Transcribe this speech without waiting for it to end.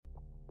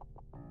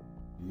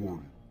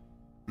Warning: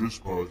 this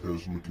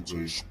podcast may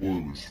contain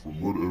spoilers from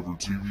whatever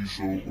TV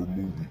show or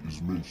movie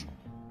is mentioned.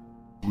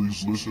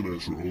 Please listen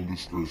at your own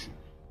discretion.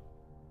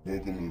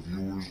 Welcome to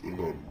Viewers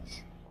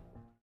Anonymous.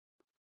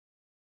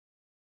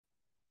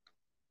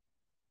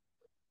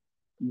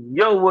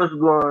 Yo, what's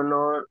going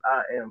on?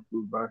 I am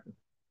Blue Bronson.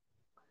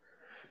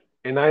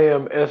 And I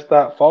am S.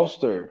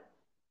 Foster.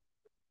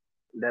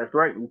 That's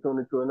right. We tuned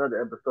into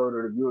another episode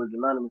of the Viewers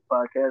Anonymous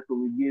podcast where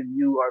we give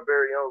you our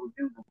very own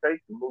reviews and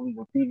takes of movies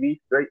and TV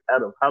straight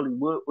out of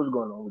Hollywood. What's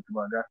going on with you,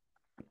 my guy?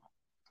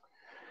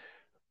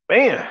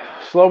 Man,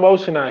 slow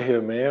motion out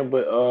here, man.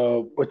 But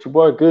your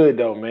boy good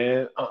though,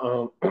 man.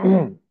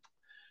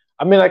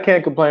 I mean, I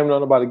can't complain.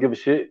 Don't nobody give a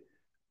shit.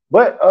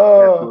 But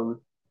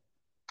Absolutely.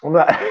 I'm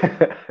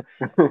not.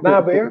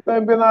 Nah, but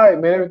everything been alright,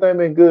 man. Everything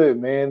been good,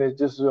 man. It's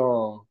just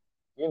you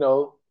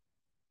know,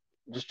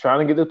 just trying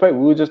to get this paper.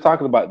 We were just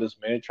talking about this,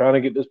 man. Trying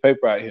to get this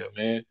paper out here,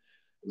 man.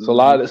 It's a hmm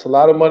lot. It's a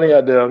lot of money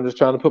out there. I'm just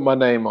trying to put my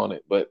name on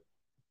it. But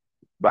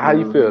how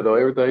you feel hmm though?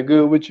 Everything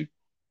good with you?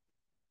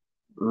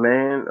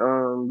 Man,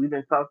 we've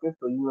been talking,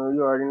 so you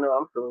already know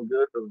I'm feeling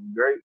good, feeling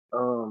great.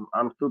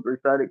 I'm super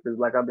excited because,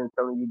 like I've been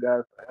telling you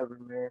guys forever,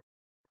 man.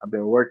 I've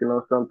been working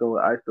on something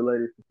with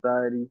Isolated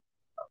Society.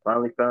 I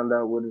finally found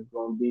out what it's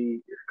gonna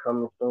be. It's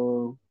coming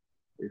soon.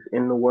 It's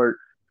in the works.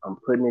 I'm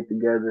putting it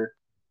together.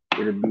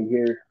 It'll be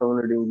here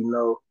sooner than you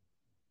know.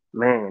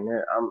 Man,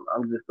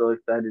 I'm just so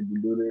excited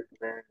to do this,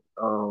 man.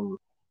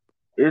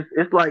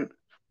 It's like,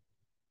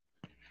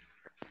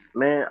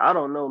 man, I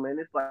don't know, man.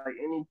 It's like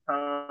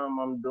anytime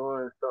I'm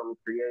doing something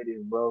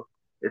creative, bro,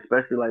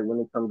 especially like when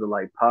it comes to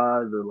like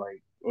pods or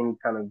like any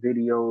kind of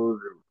videos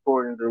or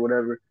recordings or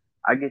whatever,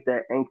 I get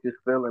that anxious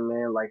feeling,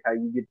 man. Like how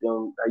you get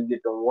them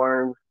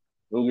worms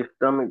in your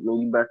stomach when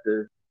you about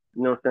to,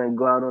 what I'm saying,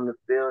 go out on the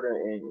field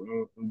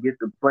and get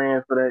the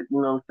plan for that,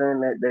 what I'm saying,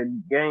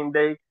 that game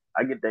day.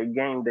 I get that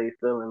game day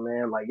feeling,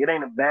 man. Like it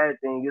ain't a bad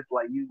thing. It's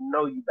like you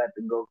about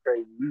to go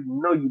crazy.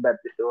 You about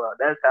to show out.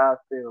 That's how I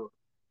feel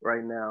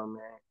right now,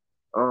 man.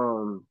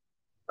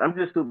 I'm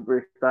just super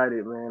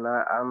excited, man.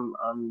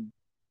 I'm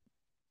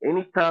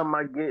anytime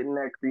I get in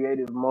that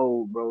creative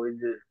mode, bro,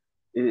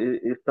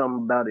 it's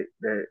something about it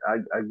that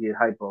I get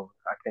hype on.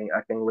 I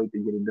can't wait to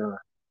get it done.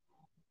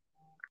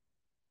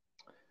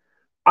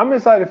 I'm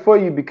excited for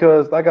you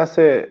because, like I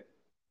said,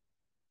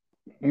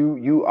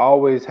 you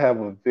always have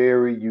a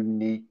very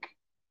unique,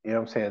 what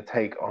I'm saying,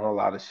 take on a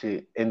lot of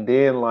shit. And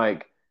then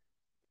like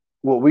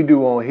what we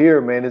do on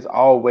here, man, is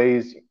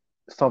always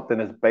something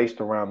that's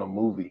based around a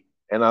movie.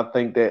 And I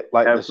think that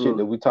like the shit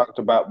that Absolutely. we talked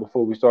about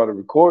before we started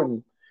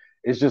recording,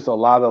 it's just a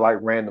lot of like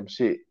random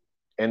shit.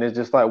 And it's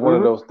just like one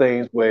of Mhm. those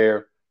things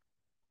where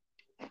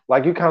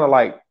like you kind of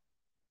like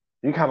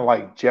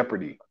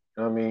Jeopardy.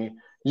 You know what I I mean?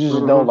 You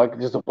just know Mhm. like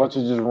just a bunch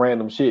of just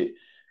random shit.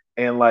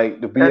 And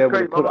like to be That's able to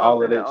crazy. My put mom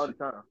all of said that that all the shit.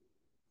 time.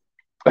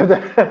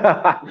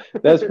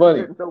 That's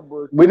funny. No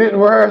We bullshit. didn't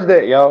rehearse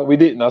that, y'all. We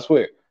didn't, I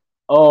swear.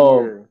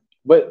 Um, Yeah.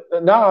 but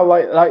now,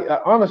 like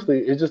honestly,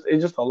 it's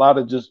just a lot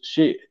of just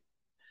shit,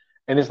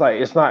 and it's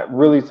like it's not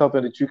really Mhm.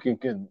 something that you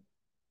can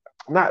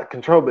not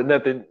control, but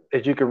nothing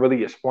that you can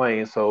really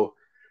explain. So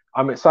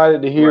I'm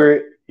excited to hear Right.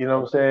 it. You know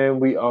what I'm saying?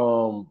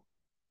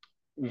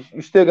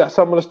 You still got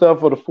some of the stuff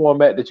for the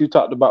format that you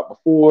talked about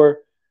before.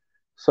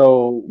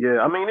 So Yeah.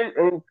 I mean,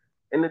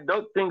 and the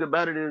dope thing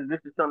about it is this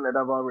is something that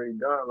I've already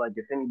done. Like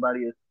if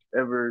anybody has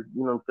ever,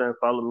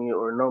 follow me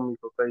or know me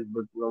for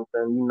Facebook,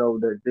 you know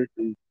that this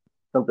is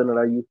something that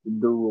I used to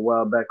do a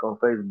while back on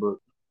Facebook.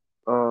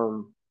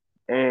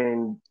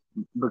 And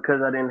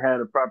because I didn't have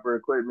the proper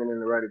equipment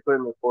and the right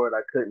equipment for it,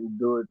 I couldn't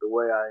do it the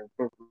way I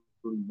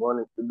intentionally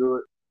wanted to do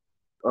it.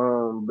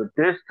 But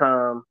this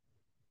time,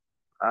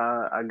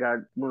 I got,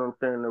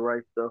 the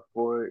right stuff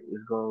for it.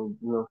 It's going,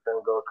 to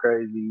go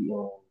crazy.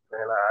 And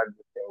man, I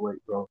just can't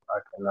wait, bro. I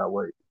cannot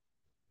wait.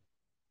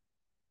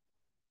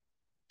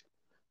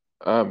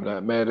 I'm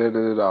not mad at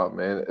it at all,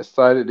 man.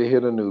 Excited to hear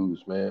the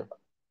news, man.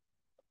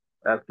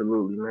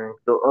 Absolutely, man.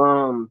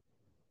 So,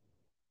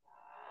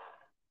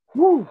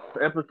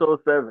 episode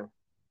 7.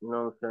 You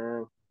know what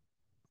I'm saying?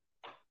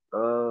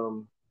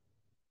 Um,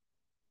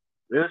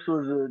 this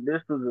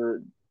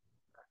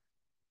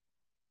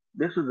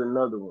was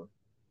another one.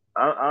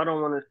 I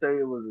don't want to say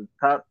it was a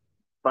top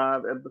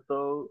 5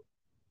 episode,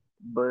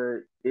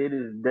 but it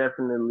is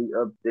definitely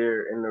up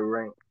there in the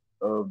rank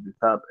of the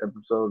top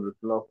episodes of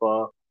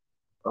Snowfall.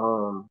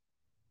 Um,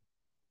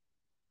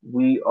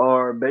 we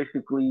are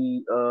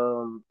basically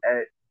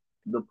at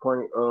the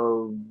point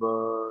of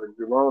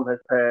Jerome has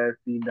passed.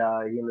 He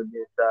died. He ended up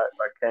being shot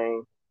by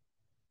Kane.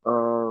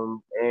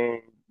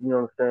 And you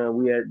know what I'm saying.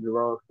 We at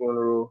Jerome's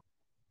funeral,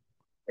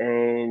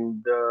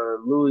 and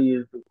Louis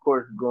is of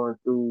course going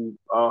through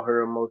all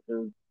her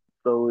emotions.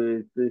 So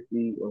is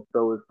Sissy, and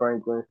so is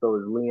Franklin, so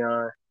is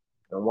Leon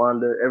and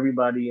Wanda.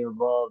 Everybody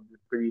involved is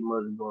pretty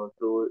much going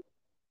through it.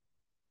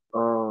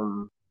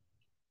 Um,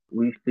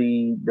 we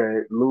see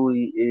that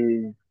Louis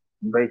is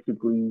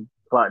basically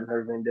plotting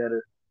her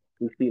vendetta.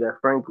 We see that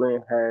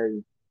Franklin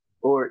has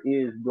or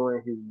is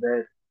doing his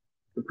best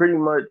to pretty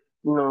much,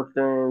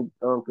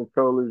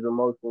 control his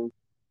emotions.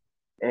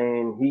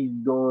 and he's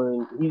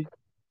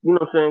you know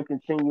what I'm saying,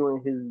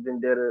 continuing his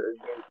vendetta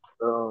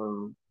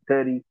against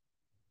Teddy.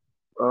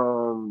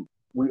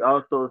 We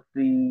also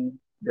see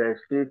that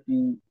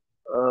Sissy,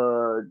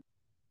 uh,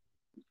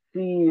 she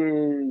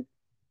is,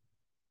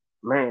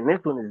 man. This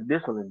one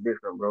is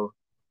different, bro.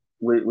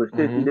 With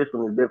Sissy, Mm-hmm. this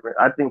one is different.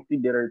 I think she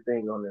did her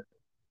thing on this,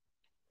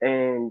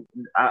 and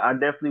I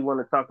definitely want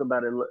to talk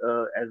about it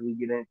as we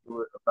get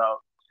into it about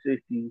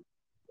Sissy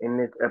in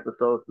this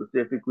episode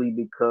specifically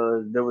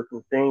because there were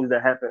some things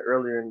that happened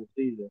earlier in the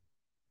season,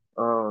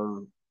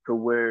 to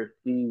where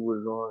she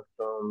was on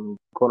some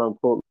quote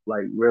unquote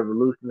like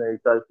revolutionary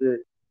type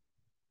shit.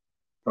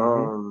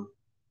 Mm-hmm. Um,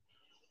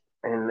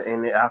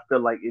 and I feel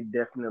like it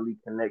definitely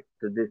connects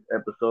to this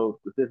episode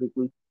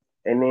specifically.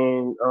 And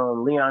then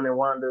Leon and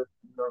Wanda,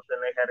 you know what I'm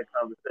saying, they had a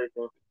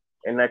conversation,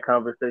 and that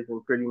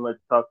conversation pretty much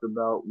talked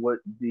about what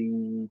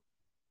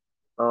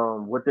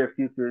their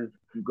future is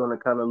gonna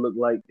kind of look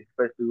like,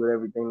 especially with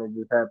everything that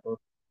just happened.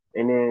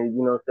 And then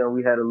you know what I'm saying,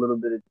 we had a little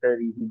bit of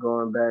Teddy, he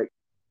going back,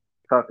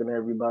 talking to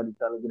everybody,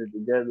 trying to get it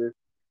together.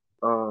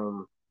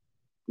 Um,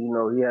 he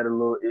had a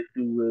little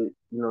issue with,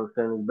 you know what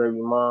I'm saying, his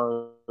baby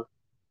mom,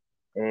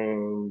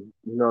 and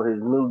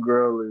his new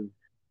girl is,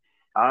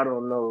 I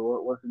don't know.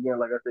 Once again,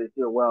 like I said,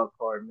 she's a wild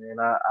card, man.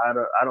 I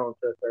don't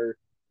trust her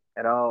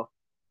at all.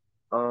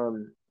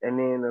 And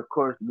then of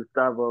course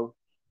Gustavo,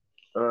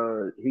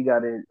 he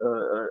got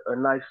a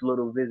nice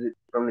little visit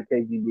from the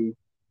KGB,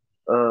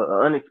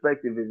 an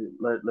unexpected visit,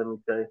 let me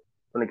say,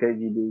 from the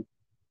KGB.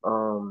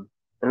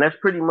 And that's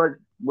pretty much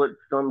what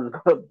sums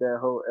up that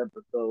whole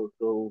episode.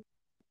 So,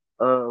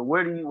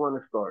 where do you want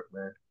to start,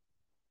 man?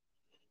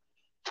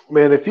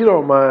 Man, if you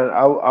don't mind,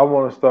 I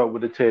want to start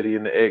with the Teddy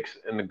and the ex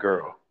and the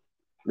girl,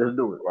 Let's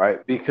do it.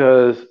 right?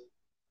 Because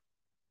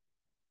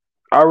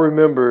I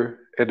remember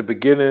at the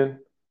beginning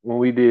when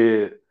we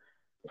did,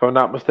 if I'm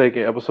not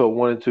mistaken, episode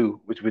 1 and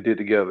 2, which we did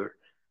together.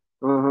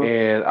 Mhm.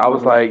 And I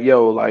was like,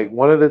 yo, like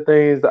one of the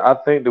things that I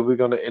think that we're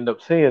gonna end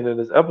up seeing in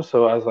this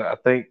episode, I was like, I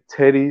think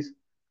Teddy's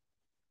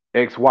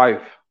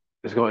ex-wife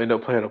is gonna end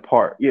up playing a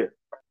part. Yeah.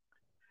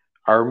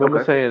 I remember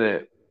Okay. saying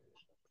that.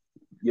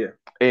 Yeah.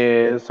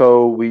 And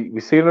so we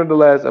seen her in the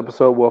last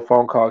episode where a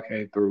phone call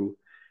came through.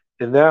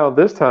 And now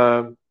this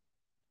time,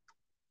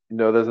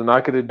 there's a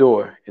knock at the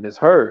door and it's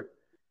her.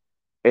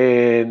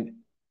 And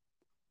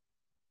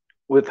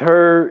with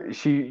her,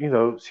 she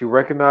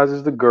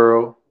recognizes the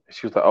girl.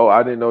 She was like, "Oh,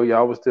 I didn't know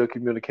y'all was still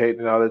communicating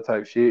and all that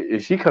type of shit."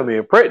 And she come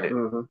in pregnant.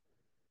 Mhm. You know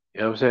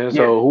what I'm saying? Yeah.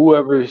 So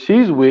whoever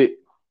she's with,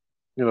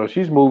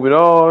 she's moving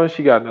on.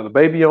 She got another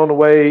baby on the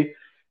way.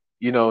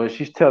 And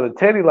she's telling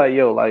Teddy like,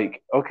 "Yo,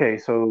 like, okay,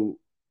 so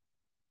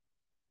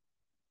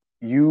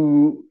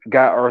you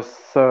got our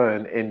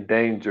son in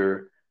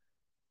danger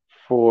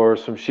for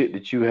some shit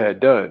that you had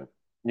done.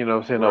 You know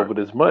what I'm saying, Right. over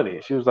this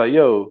money." She was like,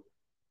 "Yo,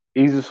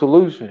 easy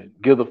solution.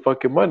 Give the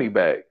fucking money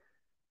back."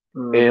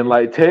 And Mhm.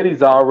 like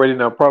Teddy's already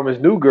now promised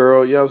new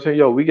girl, you know what I'm saying,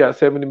 yo, we got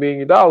 $70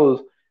 million.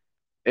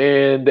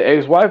 And the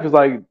ex-wife is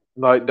like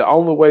the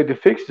only way to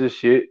fix this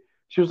shit,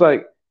 she was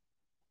like,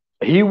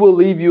 he will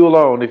leave you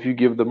alone if you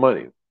give the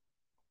money.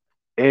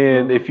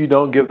 And Mhm. if you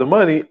don't give the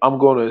money, I'm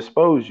gonna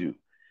expose you.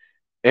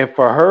 And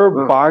for her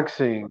Mm.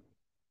 boxing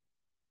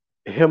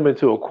him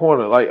into a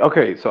corner, like,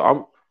 okay,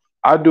 so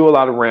I do a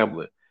lot of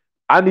rambling.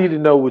 I need to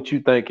know what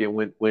you thinking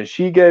when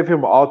she gave him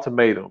an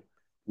ultimatum.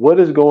 What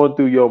is going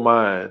through your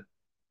mind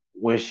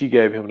when she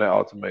gave him that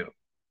ultimatum?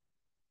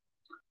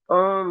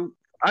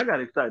 I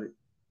got excited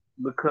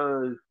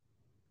because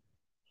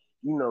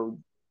you know,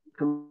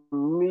 to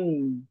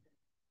me,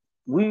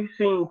 we've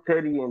seen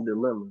Teddy in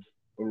dilemmas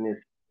in this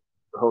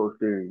whole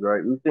series,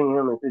 right? We've seen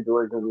him in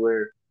situations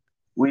where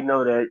we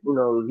know that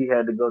he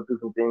had to go through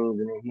some things,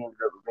 and then he ended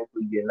up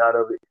eventually getting out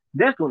of it.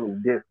 This one is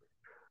different.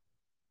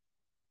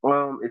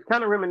 It's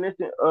kind of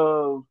reminiscent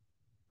of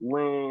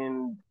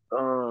when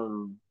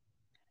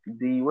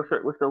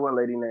what's the one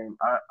lady name,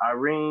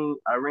 Irene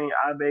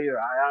Abe or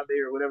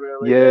Iabe or whatever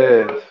that lady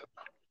name was, Yes.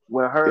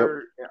 when Yep.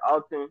 her and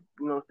Alton,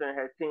 what I'm saying,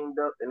 had teamed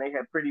up, and they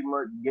had pretty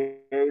much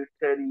gave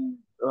Teddy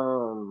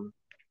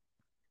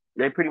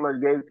they pretty much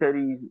gave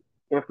Teddy's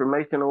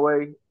information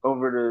away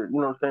over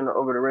the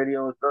over the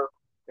radio and stuff.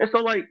 And so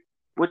like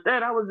with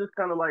that, I was just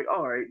kind of like,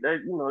 all right,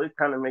 that it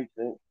kind of makes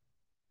sense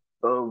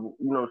of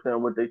what I'm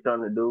saying, what they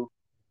trying to do.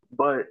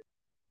 But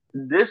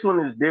this one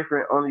is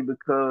different only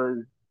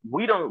because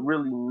we don't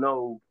really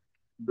know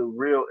the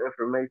real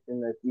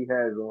information that she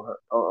has on her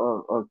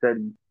on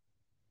Teddy,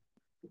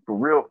 for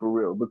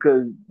real,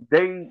 because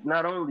they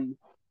not only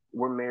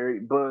were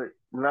married, but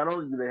not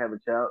only do they have a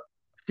child,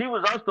 she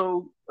was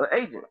also an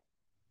agent,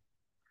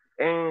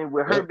 and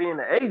with her Yep. being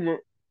an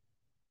agent,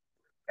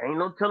 ain't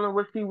no telling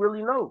what she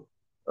really knows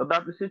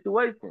about the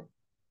situation.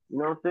 You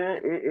know what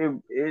I'm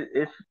saying?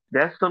 It's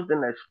that's something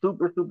that's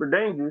super super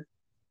dangerous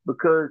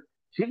because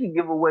she could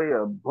give away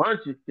a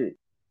bunch of shit.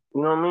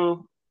 You know what I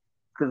mean?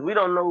 Because we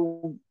don't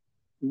know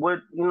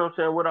what what I'm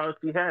saying, what all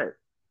she has.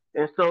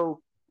 And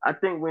so I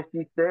think when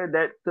she said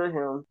that to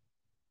him,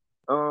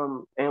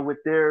 And with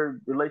their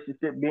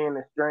relationship being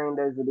as strained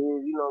as it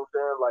is, you know what I'm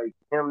saying? Like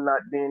him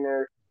not being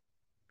there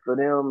for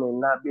them and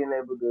not being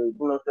able to, you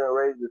know what I'm saying,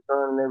 raise the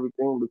son and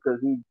everything because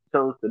he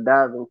chose to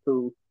dive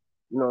into,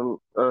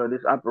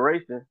 this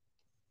operation,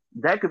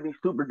 that could be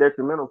super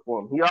detrimental for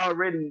him. He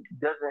already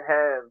doesn't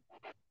have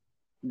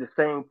the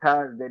same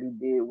ties that he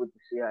did with the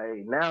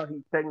CIA. Now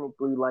he's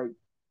technically like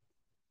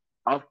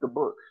off the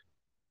books.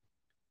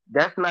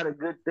 That's not a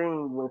good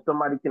thing when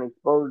somebody can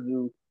expose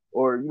you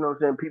or you know what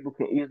I'm saying, people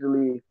can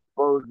easily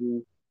expose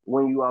you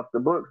when you off the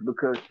books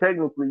because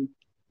technically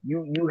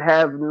you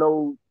have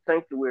no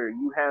sanctuary,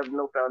 you have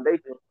no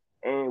foundation.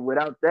 And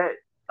without that,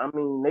 I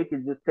mean they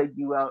could just take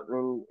you out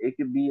and it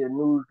could be a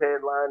news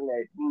headline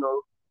that,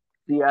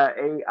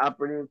 CIA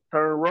operative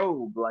turn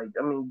rogue. Like,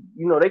 I mean,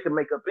 they can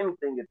make up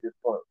anything at this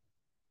point.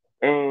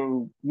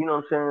 And you know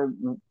what I'm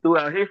saying?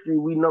 Throughout history,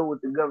 we know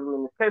what the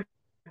government is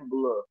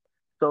capable of.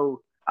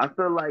 So I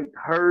feel like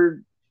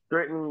her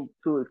threatening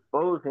to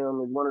expose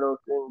him is one of those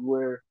things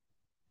where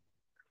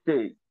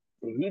shit,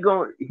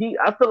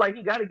 I feel like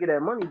he got to get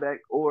that money back,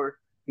 or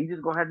he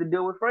just gonna have to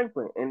deal with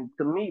Franklin. And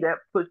to me, that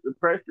puts the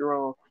pressure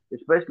on,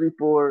 especially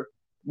for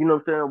what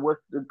I'm saying,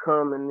 what's to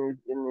come in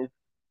this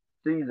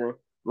season.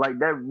 Like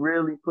that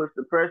really puts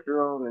the pressure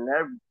on, and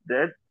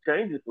that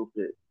changes some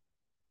shit.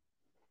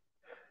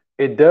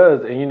 It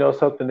does, and you know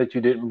something that you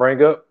didn't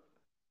bring up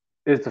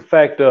is the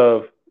fact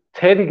of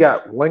Teddy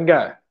got one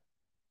guy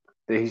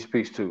that he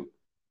speaks to.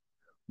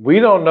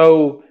 We don't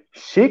know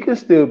she can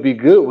still be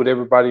good with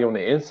everybody on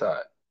the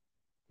inside.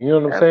 You know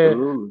what I'm saying?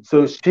 Absolutely.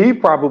 So she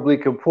probably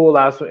can pull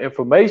out some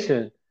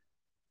information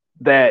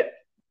that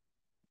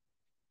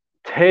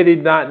Teddy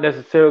not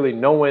necessarily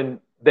knowing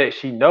that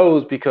she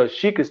knows because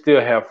she could still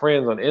have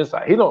friends on the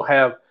inside. He don't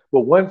have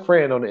but one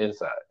friend on the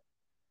inside.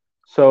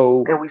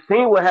 So And we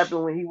seen what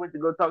happened when he went to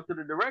go talk to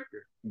the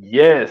director.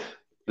 yes,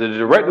 the You know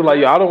director what I'm like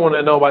yo, saying? I don't want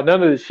to know about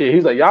none of this shit.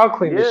 He's like y'all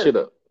clean this Yeah. shit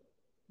up.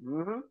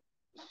 Mhm.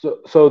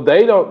 So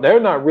they're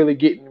not really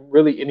getting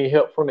really any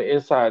help from the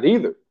inside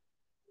either.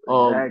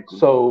 Exactly.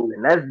 So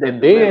And that's and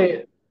detrimental.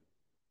 then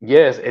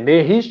yes, and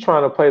then he's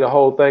trying to play the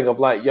whole thing of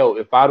like, yo,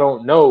 if I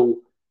don't know,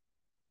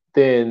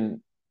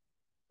 then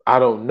I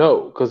don't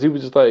know, because he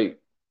was just like,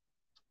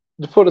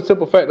 for the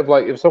simple fact of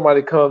like, if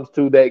somebody comes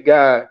to that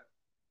guy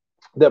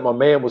that my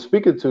man was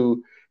speaking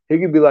to, he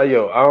could be like,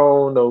 yo, I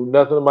don't know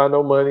nothing about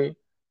no money.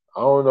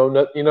 I don't know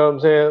nothing. You know what I'm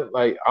saying?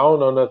 Like, I don't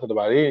know nothing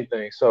about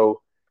anything.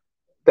 So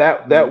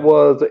that Mhm.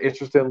 was an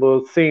interesting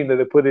little scene that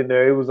they put in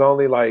there. It was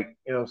only like,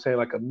 you know what I'm saying,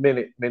 like a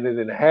minute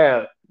and a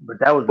half. But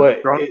that was a But it,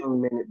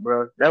 strong minute,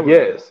 bro. That was a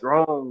yes,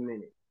 strong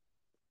minute.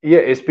 yeah,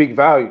 it speaks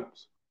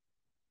volumes.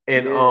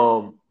 And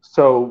Yeah.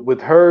 so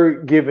with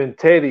her giving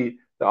Teddy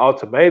the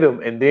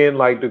ultimatum, and then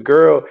like the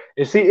girl,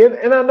 and see,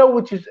 and I know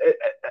what you.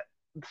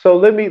 So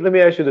let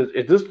me ask you this: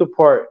 is this the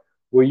part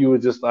where you were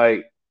just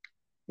like,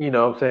 you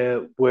know, what I'm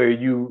saying, where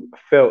you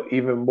felt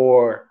even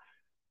more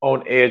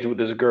on edge with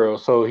this girl?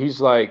 So he's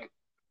like,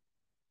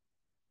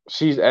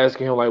 she's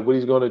asking him like what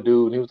he's gonna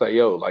do, and he was like,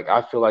 yo, like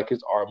I feel like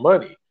it's our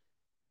money,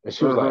 and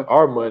she was like, Mhm.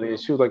 our money, and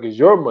she was like, it's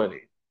your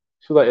money.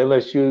 She was like,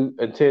 unless you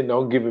intend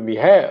on giving me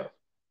half.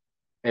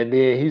 And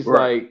then he's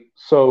Right. like,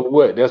 so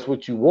what? That's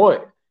what you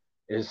want.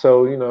 And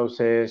so, you know what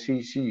I'm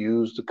saying? She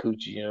used the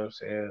coochie, you know what I'm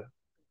saying?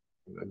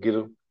 Get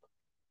him,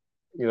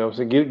 you know what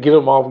I'm saying? Get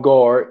him off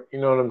guard, you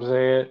know what I'm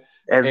saying?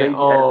 As And they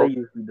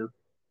usually do.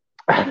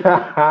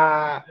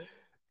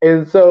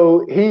 and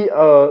so he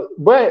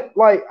but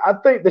like I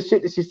think the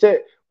shit that she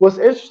said, what's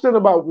interesting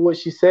about what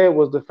she said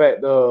was the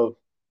fact of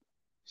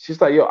she's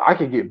like, yo, I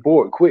can get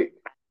bored quick.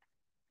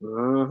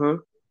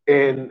 Mhm.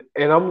 And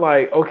I'm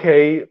like,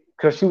 okay,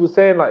 because she was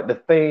saying like the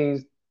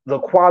things, the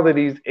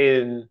qualities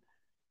in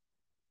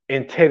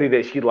Teddy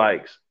that she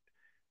likes.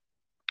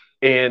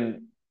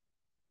 And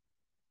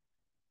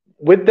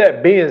with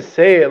that being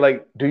said,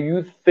 like, do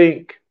you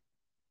think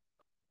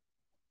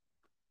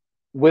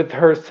with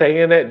her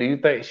saying that, do you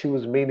think she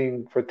was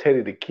meaning for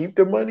Teddy to keep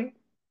the money?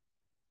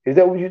 Is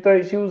that what you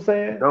think she was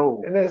saying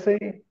No. in that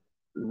scene?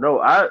 No.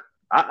 I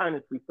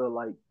honestly feel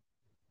like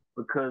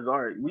because all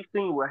right, we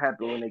seen what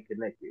happened when they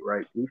connected,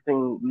 right?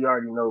 We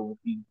already know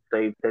he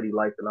saved Teddy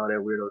life and all that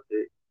weirdo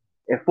shit.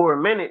 And for a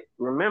minute,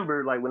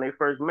 remember, like when they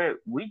first met,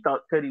 we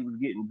thought Teddy was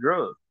getting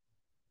drugged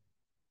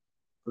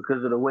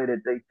because of the way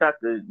that they shot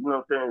you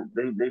know what I'm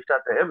saying? They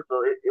shot the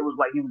episode. It was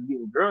like he was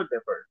getting drugged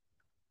at first.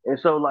 And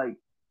so, like,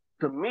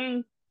 to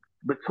me,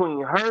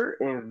 between her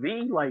and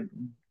V, like,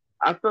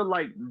 I feel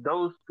like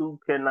those two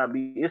cannot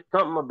be. It's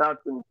something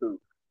about them two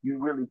you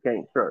really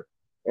can't trust.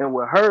 And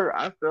with her,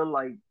 I feel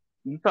like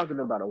you talking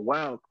about a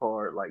wild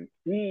card. Like,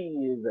 she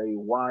is a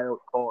wild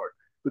card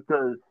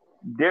because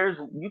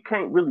you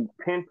can't really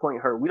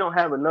pinpoint her. We don't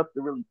have enough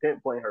to really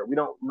pinpoint her. We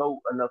don't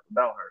know enough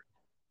about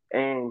her.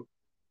 And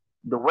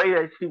the way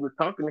that she was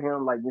talking to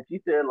him, like when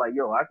she said, like,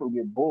 "Yo, I can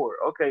get bored."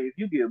 Okay, if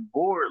you get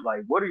bored,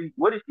 like, what is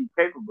she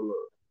capable of?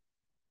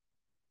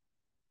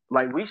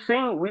 Like we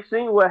seen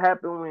what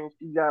happened when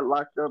she got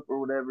locked up or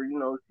whatever. You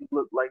know, she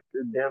looked like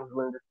the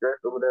damsel in distress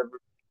or whatever.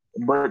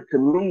 But to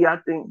me, I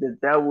think that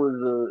that was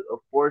a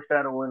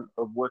foreshadowing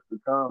of what's to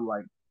come.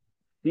 Like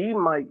she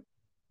might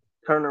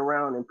turn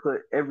around and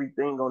put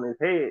everything on his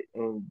head,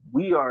 and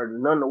we are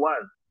none the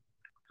wiser.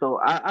 So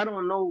I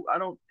don't know. I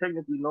don't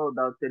technically know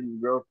about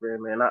Teddy's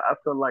girlfriend, man. I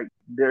feel like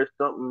there's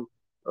something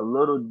a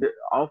little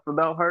off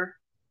about her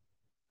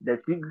that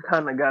you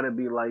kind of got to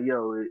be like,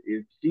 yo,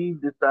 if she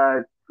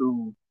decides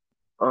to,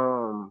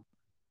 um,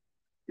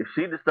 if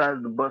she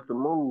decides to bust a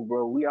move,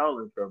 bro, we all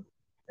in trouble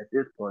at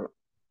this point.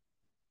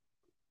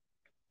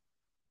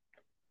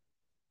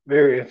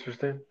 Very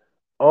interesting.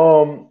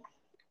 Um,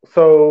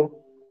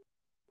 so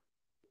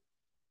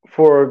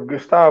for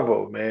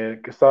Gustavo,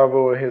 man,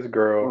 Gustavo and his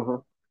girl, Hmm.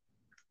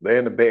 they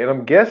in the bed, and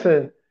I'm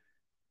guessing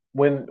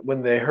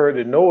when they heard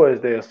the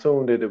noise, they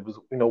assumed that it was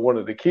one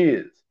of the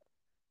kids,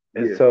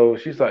 and Yeah. so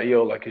she's like,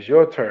 "Yo, like it's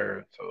your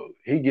turn." So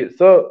he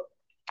gets up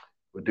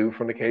with dude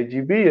from the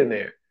KGB in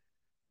there,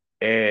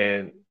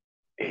 and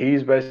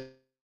he's basically,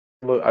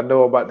 "Look, I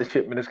know about the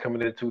shipment that's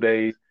coming in 2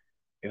 days.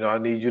 I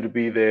need you to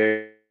be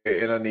there,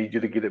 and I need you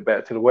to get it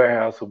back to the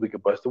warehouse so we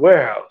can bust the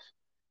warehouse."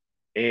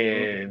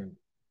 Hmm.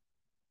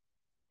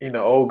 And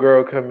old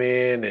girl come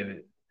in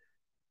and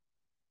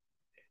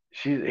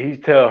he's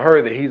tell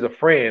her that he's a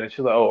friend, and she's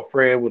like, "Oh, a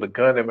friend with a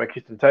gun at my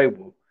kitchen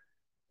table."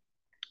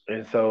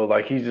 And so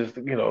like he just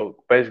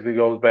basically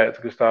goes back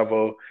to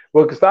Gustavo.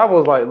 Well,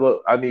 Gustavo's like,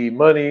 "Look, I need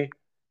money,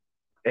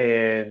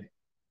 and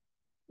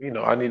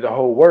I need the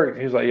whole work."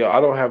 He's like, "Yo,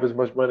 I don't have as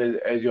much money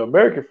as your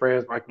American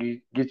friends, but I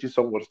can get you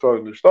somewhere to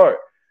start a new start."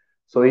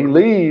 So he Hmm.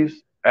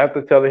 leaves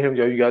after telling him,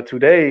 "Yo, you got 2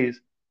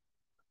 days."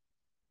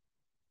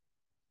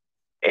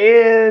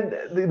 And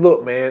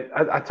look, man,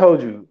 I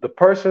told you the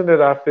person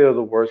that I feel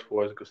the worst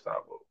for is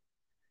Gustavo,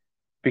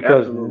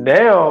 because Absolutely.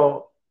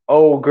 now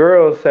old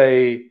girls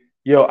say,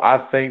 "Yo, I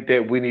think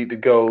that we need to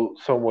go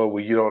somewhere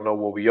where you don't know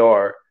where we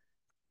are,"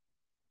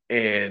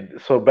 and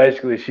so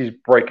basically she's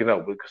breaking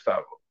up with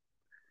Gustavo,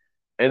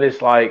 and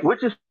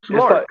Which is it's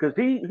smart like, because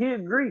he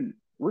agreed,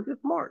 which is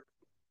smart.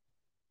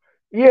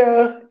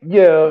 yeah,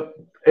 yeah,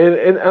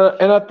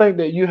 and I think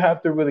that you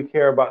have to really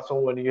care about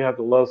someone, and you have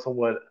to love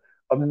someone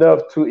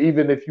enough to,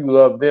 even if you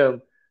love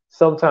them,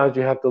 sometimes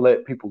you have to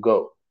let people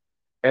go.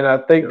 And I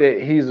think Yep.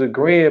 that he's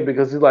agreeing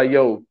because he's like,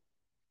 "Yo,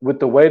 with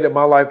the way that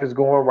my life is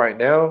going right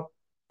now,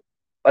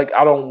 like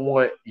I don't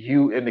want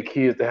you and the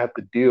kids to have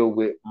to deal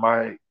with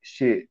my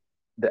shit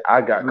that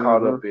I got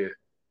caught Hmm. up in."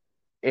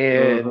 Hmm.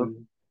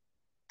 And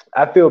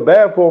I feel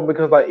bad for him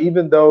because like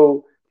even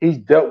though he's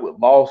dealt with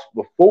loss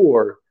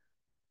before,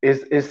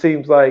 it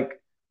seems like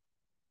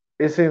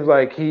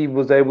he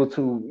was able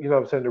to, what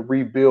I'm saying, to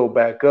rebuild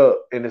back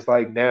up. And it's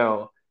like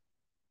now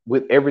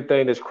with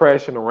everything that's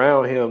crashing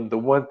around him, the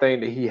one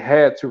thing that he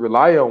had to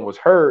rely on was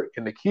her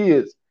and the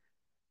kids.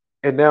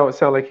 And now it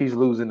sounds like he's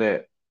losing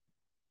that.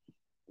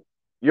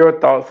 Your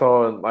thoughts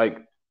on like,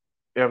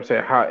 what I'm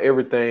saying, how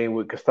everything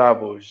with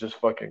Gustavo is just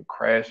fucking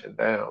crashing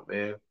down,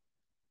 man.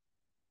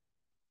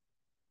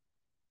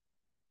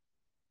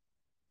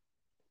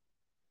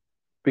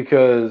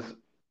 Because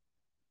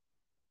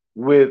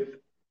with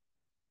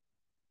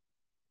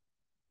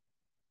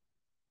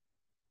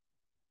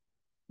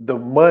the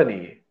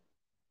money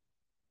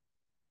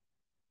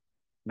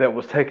that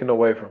was taken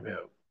away from him,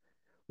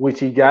 which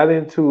he got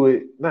into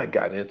it, not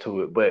got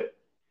into it, but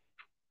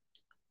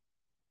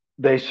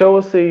they show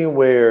a scene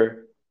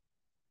where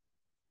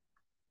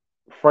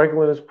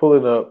Franklin is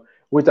pulling up,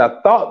 which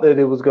I thought that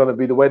it was going to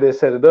be the way they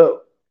set it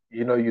up.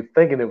 You're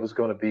thinking it was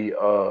going to be,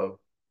 thought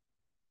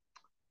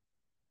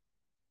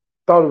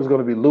it was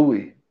going to be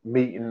Louis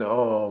meeting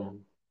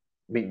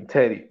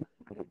Teddy,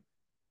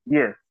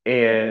 Yes.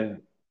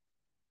 and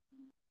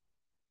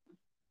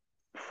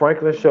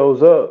Franklin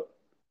shows up,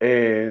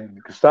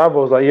 and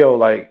Gustavo's like, "Yo,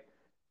 like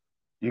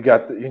you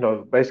got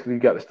basically you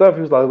got the stuff."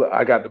 He was like, "Look,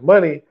 I got the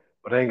money,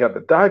 but I ain't got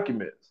the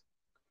documents."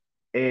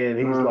 And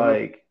he's Hmm.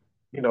 like,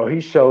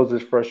 he shows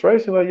his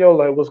frustration, like, "Yo,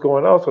 like what's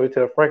going on?" So he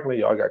tells Franklin,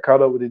 "Yo, I got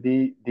caught up with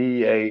the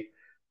DEA,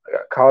 I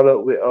got caught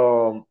up with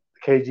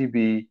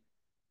KGB,"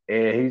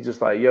 and he's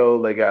just like,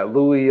 "Yo, they got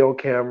Louis on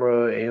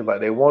camera, and he's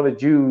like, they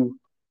wanted you,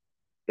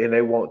 and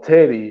they want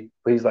Teddy,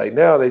 but he's like,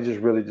 now they just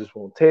really just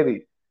want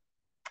Teddy."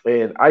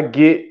 And I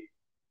get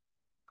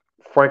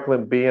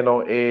Franklin being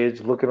on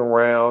edge, looking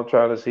around,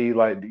 trying to see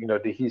like,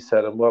 did he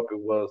set him up? It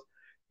was,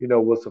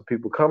 with some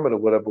people coming or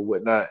whatever,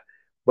 whatnot.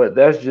 But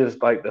that's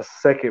just like the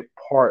second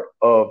part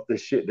of the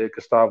shit that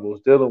Gustavo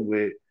is dealing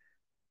with.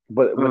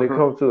 But when it Hmm.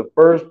 comes to the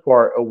first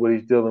part of what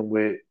he's dealing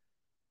with,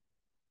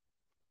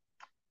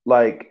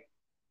 like,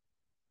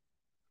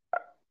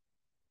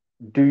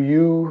 do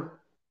you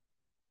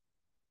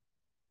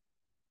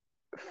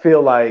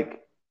feel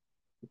like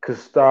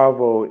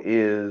Gustavo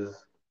is?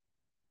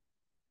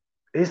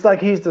 It's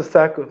like he's the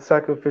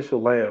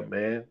sacrificial lamb,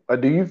 man.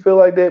 Like, do you feel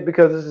like that?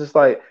 Because it's just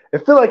like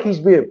it feel like he's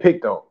being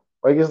picked on.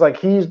 Like it's like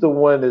he's the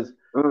one that's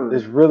Mm.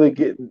 really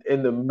getting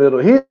in the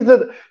middle.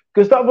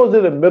 Gustavo's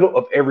in the middle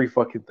of every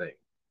fucking thing.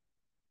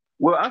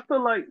 Well, I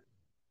feel like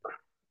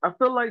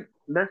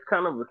that's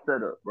kind of a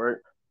setup, right?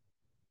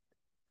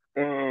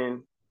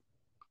 And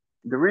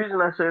The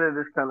reason I say that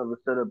this kind of a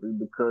setup is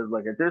because,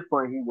 like, at this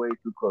point, he way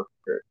too close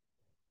to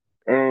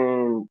Teddy.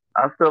 And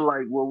I feel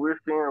like what we're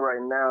seeing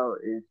right now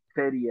is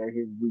Teddy at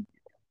his weakest.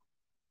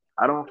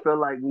 I don't feel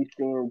like we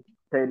seeing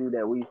Teddy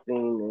that we've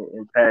seen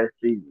in past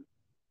seasons.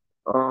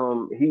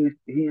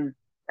 He's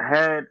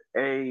had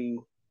a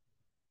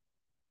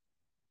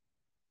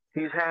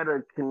he's had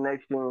a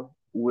connection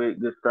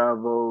with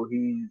Gustavo. He's,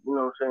 you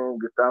know what I'm saying,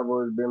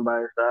 Gustavo has been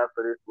by his side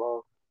for this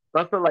long.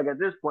 So I feel like at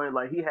this point,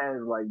 like, he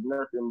has like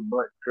nothing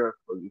but trust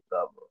for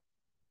Gustavo.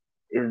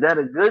 Is that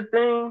a good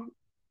thing?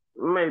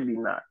 Maybe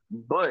not.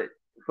 But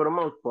for the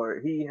most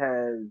part, he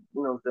has,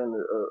 you know what I'm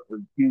saying, a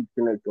huge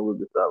connection with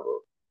Gustavo.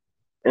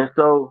 And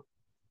so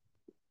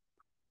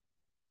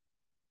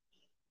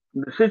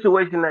the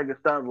situation that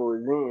Gustavo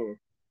is in,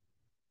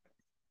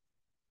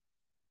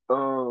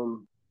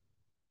 um,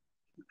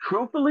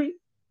 truthfully,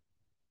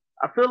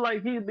 I feel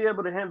like he'd be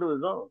able to handle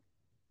his own.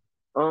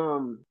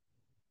 Um,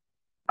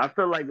 I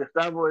feel like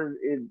Gustavo is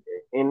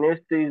in this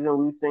season.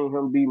 We've seen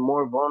him be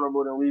more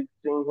vulnerable than we've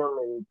seen him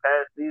in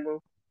past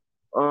seasons.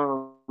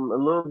 A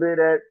little bit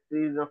at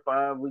season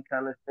 5, we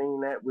kind of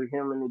seen that with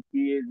him and the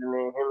kids, and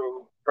then him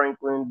and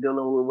Franklin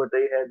dealing with what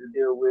they had to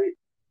deal with.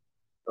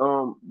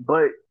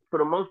 But for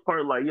the most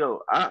part, like,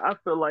 yo, I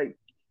feel like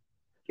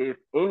if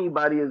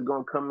anybody is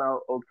gonna come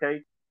out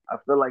okay, I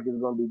feel like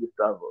it's gonna be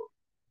Gustavo.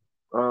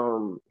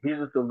 He's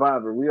a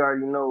survivor. We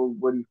already know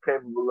what he's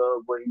capable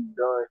of, what he's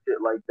done,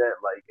 shit like that.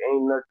 Like,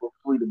 ain't nothing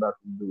sweet about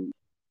this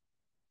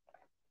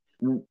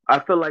dude. I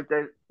feel like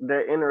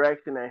that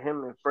interaction that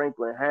him and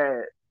Franklin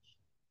had,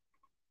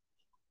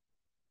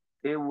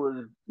 it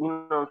was, you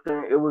know what I'm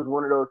saying, it was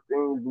one of those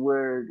things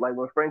where, like,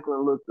 when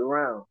Franklin looked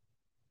around,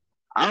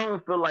 I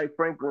don't feel like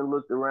Franklin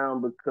looked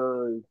around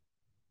because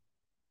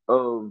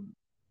of,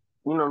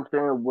 you know what I'm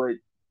saying,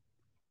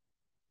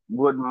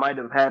 what might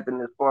have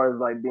happened as far as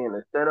like being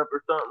a setup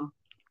or something.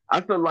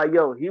 I feel like,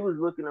 yo, he was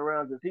looking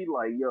around because he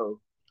like, yo,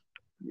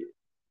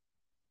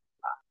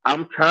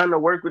 I'm trying to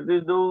work with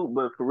this dude,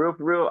 but for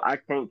real, I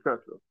can't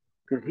trust him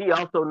because he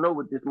also know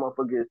what this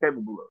motherfucker is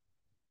capable of.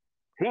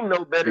 He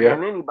know better Yeah.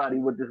 than anybody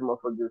what this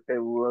motherfucker is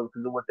capable of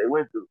because of what they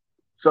went through.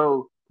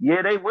 So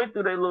yeah, they went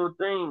through their little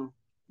thing,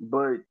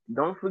 but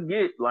don't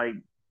forget, like,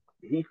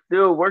 he's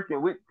still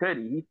working with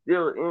Teddy. He's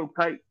still in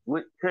tight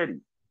with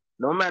Teddy.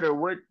 No matter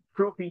what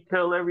truth he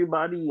tell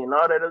everybody and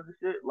all that other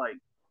shit, like,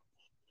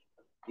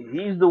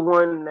 he's the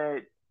one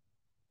that,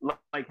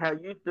 like how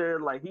you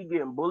said, like, he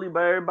getting bullied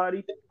by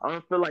everybody. I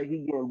don't feel like he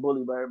getting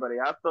bullied by everybody.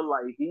 I feel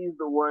like he's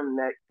the one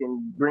that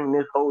can bring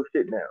this whole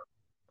shit down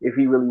if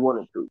he really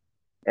wanted to.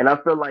 And I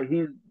feel like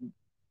he's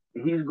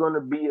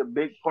gonna be a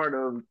big part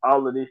of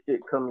all of this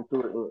shit coming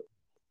to an end.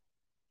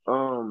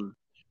 Um,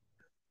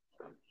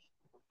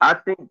 I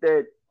think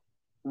that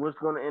what's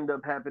gonna end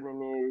up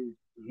happening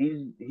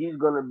is he's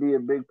gonna be a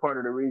big part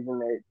of the reason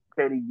that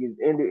Teddy gets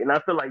ended, and I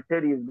feel like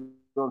Teddy is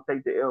gonna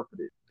take the L for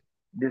this.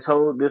 This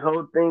whole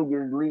thing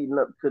is leading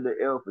up to the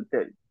L for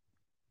Teddy.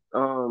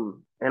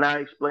 And I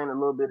explain a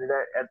little bit of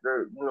that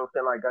after, you know,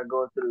 saying, like, I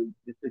go into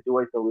the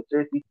situation with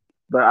Sissy.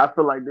 But I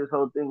feel like this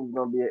whole thing is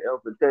gonna be an L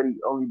for Teddy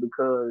only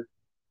because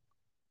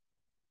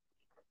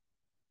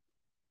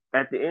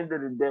at the end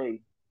of the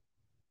day,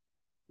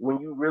 when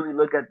you really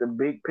look at the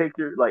big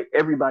picture, like,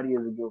 everybody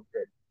is against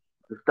Teddy.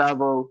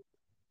 Gustavo,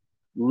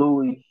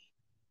 Louis,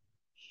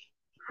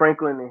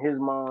 Franklin and his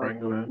mom,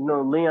 Franklin. you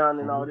know, Leon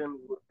and all Hmm. them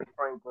with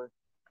Franklin.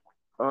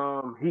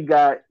 He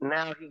got, you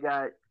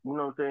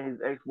know what I'm saying,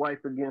 his ex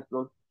wife against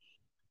him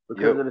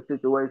because Yep. of the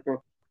situation.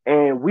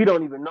 And we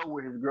don't even know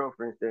where his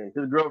girlfriend stands.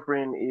 His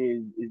girlfriend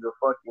is a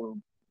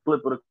fucking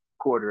flip of the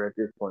quarter at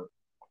this point.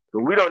 So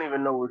we don't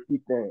even know where she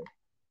stands.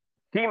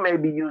 She may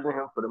be using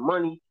him for the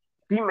money.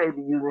 She may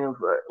be using him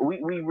for, we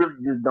really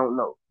just don't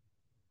know.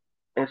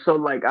 And so,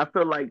 like, I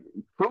feel like,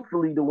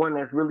 truthfully, the one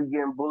that's really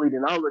getting bullied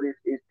in all of this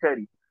is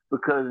Teddy.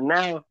 Because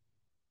now,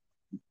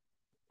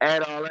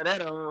 add all of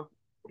that on,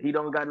 he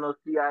don't got no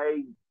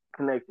CIA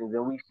connections.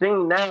 And we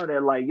seen now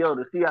that, like, yo,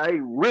 the CIA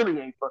really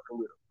ain't fucking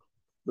with him.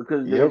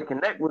 Because his Yep.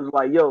 connect was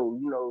like, yo,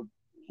 you know,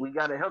 we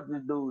gotta help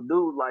this dude,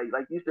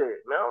 like you said,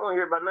 man, I don't want to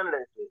hear about none of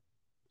that shit.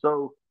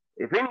 So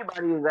if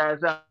anybody is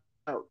ass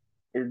out,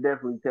 it's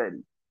definitely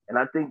Teddy. And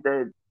I think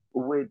that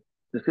with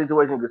the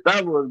situation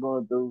Gustavo is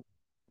going through,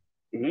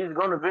 he's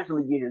gonna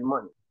eventually get his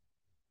money,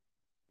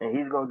 and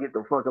he's gonna get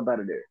the fuck up out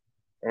of there.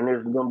 And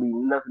there's gonna be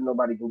nothing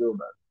nobody can do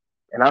about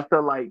it. And I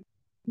feel like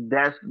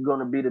that's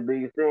gonna be the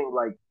biggest thing.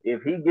 Like,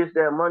 if he gets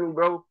that money,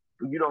 bro,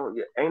 you don't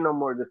ain't no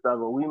more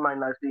Gustavo. We might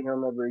not see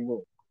him ever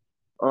again.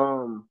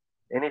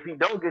 And if he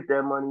don't get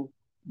that money,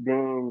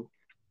 then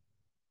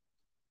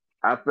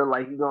I feel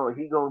like he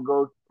gonna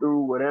go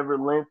through whatever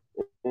lengths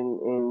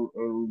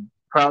and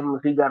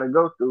problems he gotta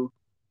go through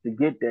to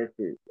get that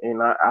shit.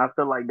 And I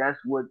feel like that's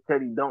what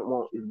Teddy don't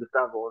want is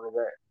Gustavo on his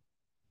ass.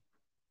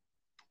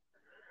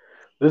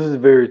 This is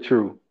very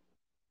true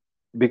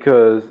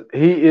because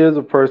he is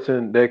a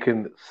person that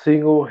can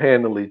single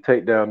handedly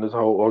take down this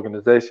whole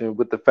organization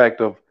with the fact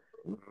of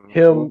Mm-hmm.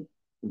 him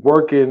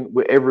working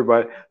with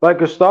everybody. Like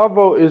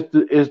Gustavo is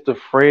the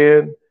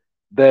friend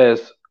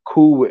that's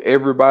cool with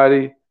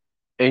everybody,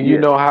 and you Yeah,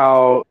 know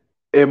how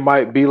it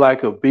might be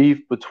like a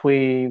beef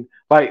between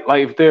like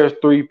if there's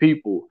three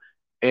people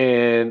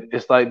and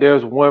it's like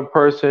there's one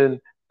person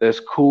that's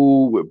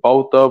cool with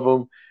both of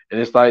them, and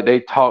it's like they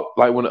talk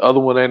like when the other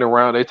one ain't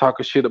around, they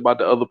talking shit about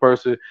the other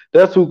person.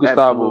 That's who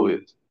Gustavo absolutely,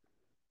 is,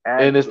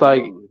 and it's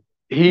like absolutely.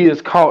 he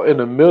is caught in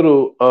the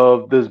middle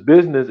of this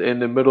business, in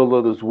the middle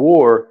of this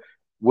war,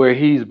 where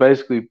he's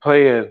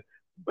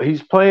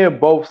playing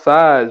both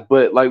sides,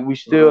 but like we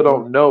still Hmm.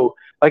 don't know.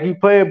 Like he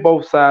playing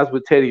both sides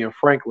with Teddy and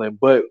Franklin,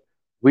 but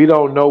we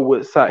don't know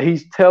what side.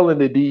 He's telling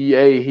the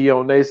DEA he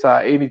on their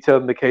side, and he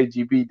telling the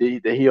KGB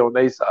that he on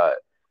their side.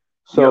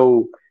 Yep,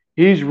 So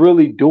he's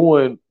really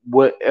doing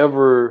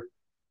whatever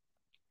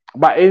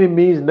by any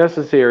means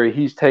necessary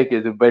he's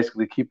taking to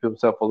basically keep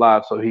himself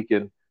alive so he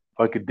can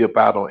fucking dip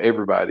out on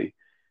everybody.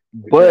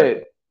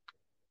 exactly. But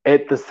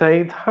at the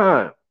same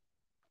time,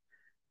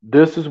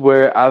 this is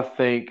where I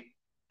think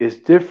it's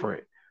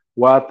different.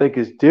 What I think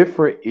is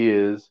different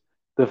is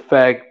the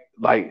fact,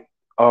 like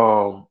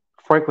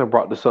Franklin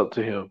brought this up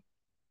to him.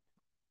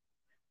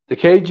 The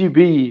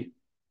KGB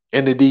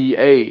and the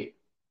DEA,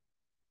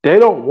 they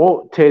don't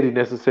want Teddy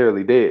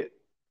necessarily dead.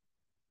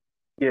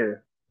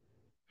 Yeah.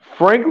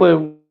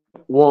 Franklin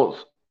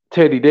wants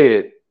Teddy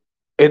dead,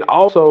 and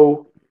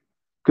also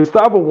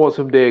Gustavo wants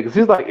him dead because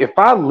he's like, if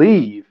I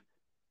leave,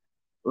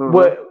 Hmm.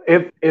 what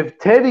if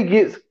Teddy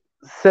gets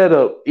set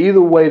up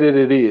either way that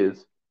it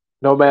is,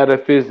 no matter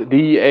if it's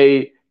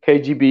DEA,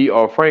 KGB,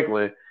 or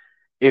Franklin,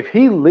 if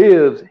he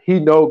lives, he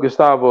know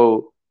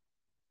Gustavo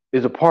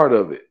is a part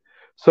of it.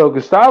 So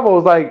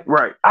Gustavo's like,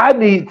 Right. I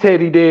need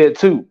Teddy dead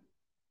too.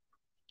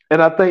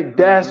 And I think Hmm.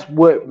 that's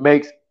what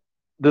makes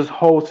this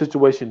whole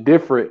situation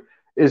different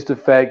is the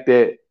fact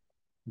that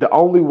the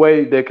only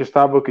way that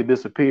Gustavo could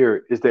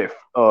disappear is that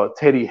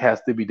Teddy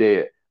has to be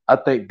dead. I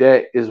think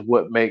that is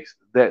what makes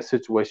that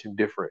situation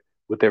different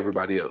with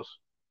everybody else.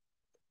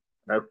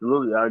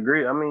 Absolutely, I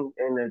agree. I mean,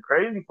 and the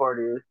crazy part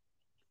is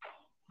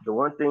the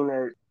one thing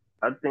that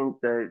I think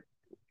that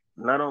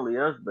not only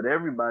us but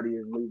everybody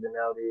is leaving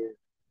out is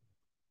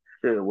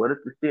shit. What if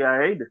the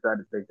CIA decide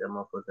to take that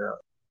motherfucker out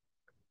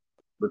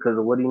because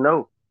of what he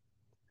know?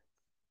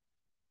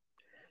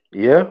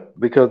 Yeah,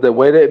 because the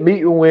way that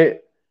meeting went,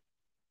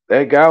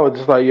 that guy was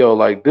just like, "Yo,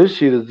 like this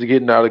shit is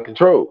getting out of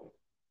control,"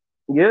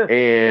 Yeah,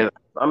 and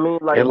I mean,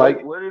 like, and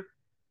like,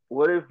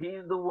 what if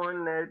he's the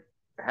one that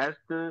has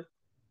to,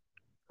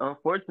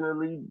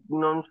 unfortunately, you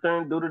know what I'm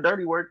saying, do the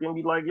dirty work and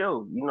be like,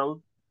 yo,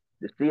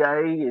 the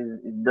CIA is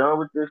done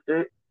with this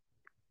shit.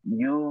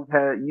 You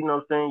had, you know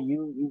what I'm saying,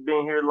 you've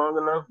been here long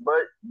enough,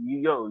 but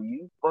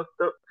you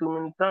fucked up too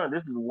many times.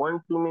 This is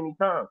one too many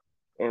times.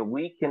 And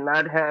we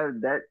cannot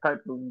have that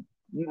type of,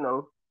 you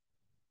know,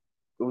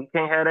 we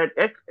can't have that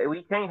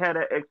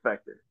X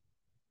factor.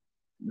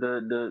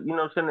 The you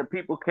know what I'm saying, the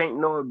people can't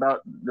know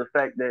about the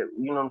fact that,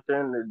 you know what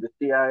I'm saying, the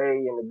CIA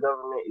and the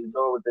government is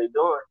doing what they're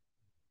doing.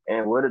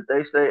 And what if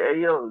they say,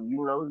 hey yo,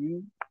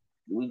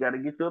 we gotta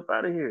get you up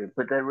out of here.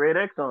 Put that red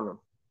X on them.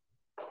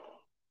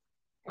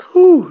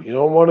 whew, you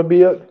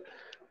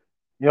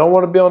don't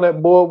want to be on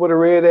that board with a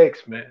red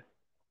X, man.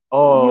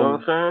 You know what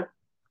Um, I'm saying?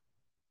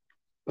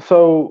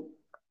 so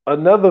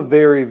another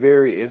very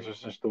very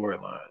interesting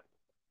storyline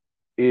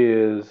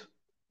is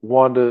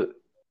Wanda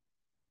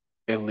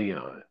and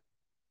Leon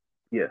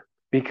Yeah.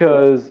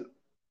 because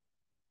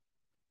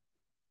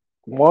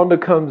Wanda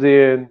comes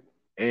in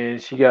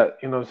and she got,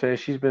 you know what I'm saying,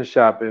 she's been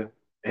shopping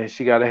and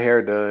she got her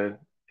hair done.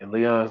 And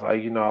Leon's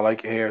like, I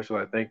like your hair. She's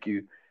like, thank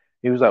you.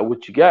 He was like,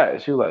 what you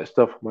got? She was like,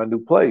 stuff for my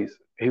new place.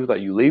 He was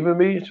like, you leaving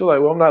me? She was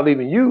like, well, I'm not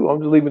leaving you. I'm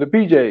just leaving the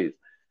PJs.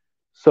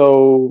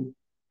 So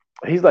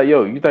he's like,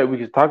 yo, you think we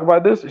can talk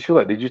about this? And she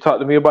was like, did you talk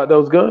to me about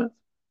those guns?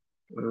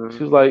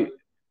 She was Hmm. like,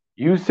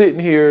 you sitting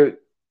here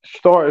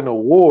starting a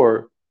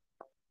war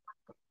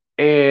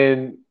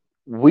and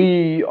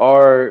we're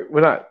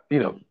not,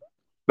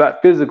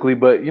 not physically,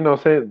 but you know what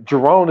I'm saying?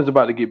 Jerome is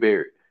about to get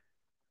buried.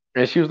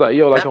 And she was like,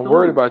 yo, like I'm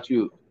worried Absolutely. about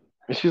you.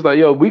 And she's like,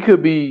 yo, we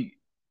could be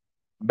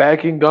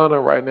back in Ghana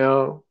right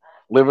now,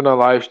 living our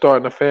life,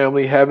 starting a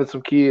family, having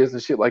some kids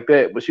and shit like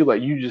that. But she was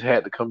like, you just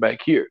had to come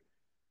back here.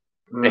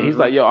 And he's Hmm.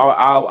 like, yo,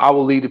 I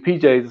will leave the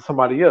PJs to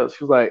somebody else.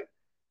 She was like,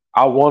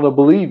 I want to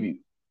believe you.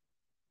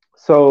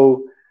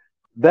 So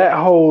that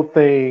whole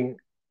thing,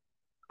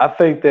 I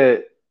think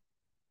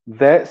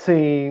that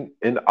scene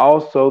and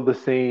also the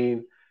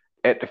scene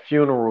at the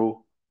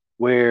funeral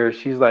where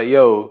she's like,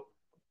 yo,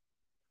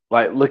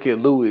 like look at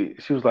Louis.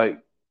 She was like,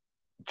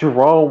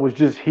 Jerome was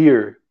just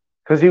here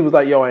because he was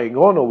like, yo, I ain't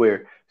going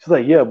nowhere. She's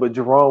like, yeah, but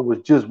Jerome was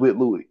just with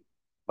Louis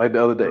like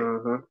the other day,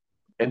 Hmm.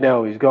 and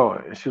now he's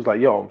gone. And she was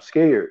like, yo, I'm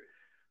scared.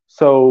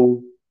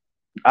 So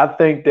I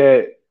think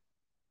that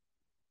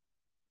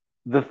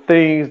the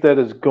things that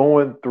is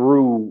going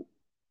through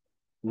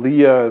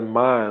Leah's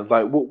mind,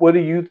 like, what do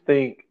you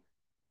think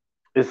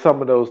is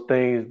some of those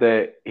things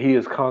that he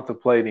is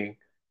contemplating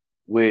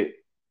with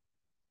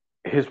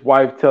his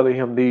wife telling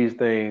him these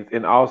things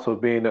and also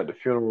being at the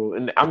funeral?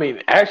 And I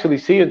mean, actually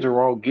seeing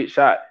Jerome get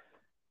shot.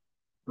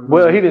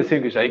 Well, he Hmm. didn't see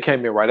him get shot. He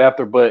came in right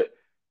after, but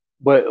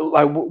But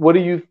like, what do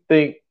you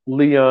think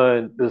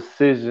Leon's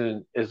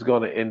decision is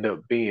going to end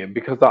up being?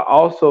 Because I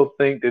also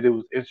think that it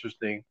was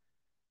interesting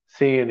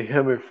seeing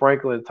him and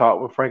Franklin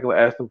talk when Franklin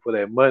asked him for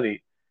that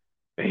money,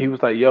 and he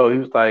was like, "Yo," he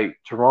was like,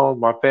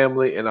 "Jerome's my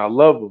family, and I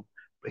love him,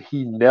 but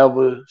he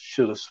never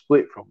should have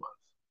split from us."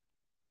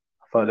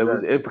 I thought that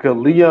was Exactly. it because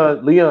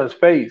Leon's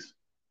face,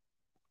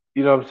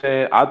 you know what I'm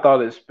saying? I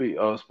thought it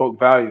spoke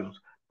volumes.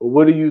 But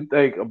what do you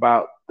think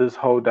about this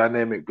whole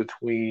dynamic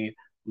between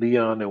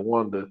Leon and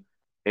Wanda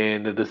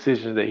and the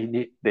decisions that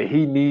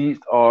he needs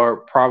or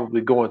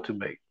probably going to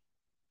make?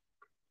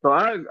 So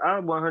I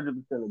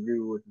 100% agree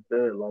with what you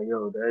said. Like,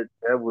 yo,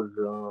 that was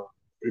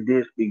it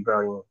did speak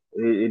volume.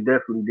 It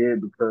definitely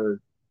did because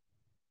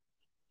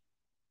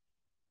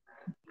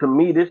to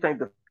me, this ain't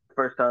the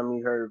first time he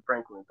heard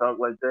Franklin talk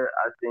like that.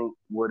 I think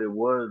what it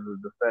was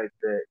the fact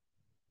that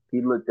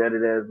he looked at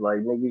it as like,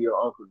 nigga,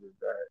 your uncle just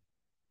died.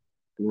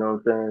 You know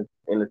what I'm saying?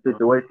 In a Uh-huh.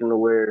 situation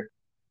where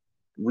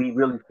we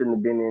really shouldn't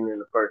have been in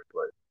the first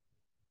place.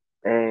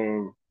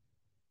 And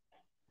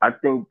I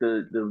think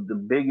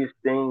the biggest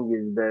thing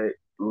is that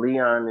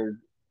Leon is,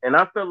 and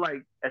I feel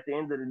like at the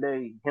end of the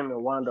day, him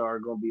and Wanda are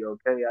gonna be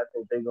okay. I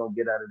think they're gonna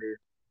get out of this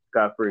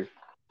scot free.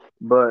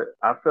 But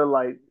I feel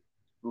like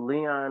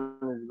Leon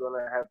is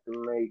gonna have to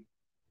make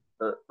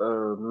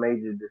a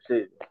major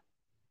decision,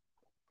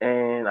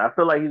 and I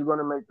feel like he's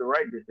gonna make the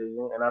right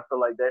decision. And I feel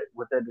like that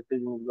what that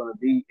decision is gonna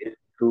be is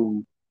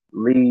to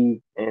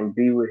leave and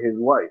be with his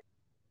wife.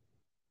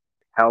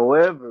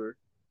 However,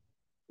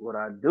 what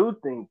I do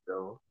think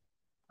though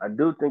I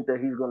do think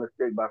that he's going to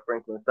stick by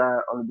Franklin's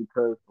side only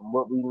because from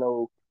what we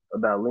know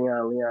about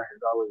Leon, Leon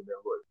has always been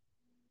loyal.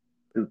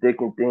 Through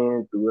thick and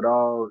thin, through it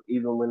all,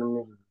 even when the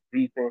niggas was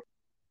beefing,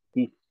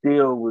 he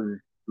still was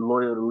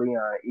loyal to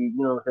Leon. You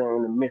know what I'm saying?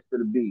 In the midst of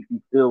the beef,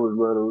 he still was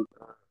loyal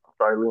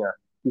to, Leon.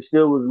 He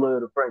still was loyal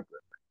to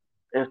Franklin.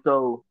 And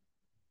so,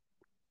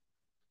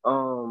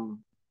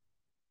 um,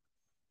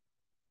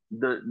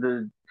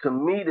 to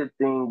me, the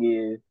thing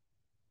is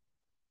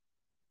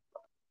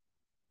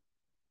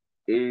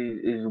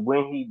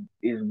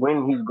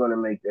when he's gonna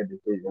make that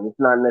decision. It's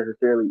not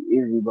necessarily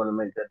is he gonna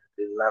make that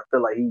decision. I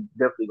feel like he's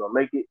definitely gonna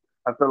make it.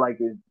 I feel like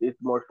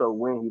it's more so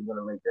when he's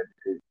gonna make that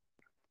decision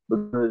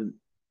because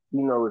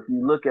if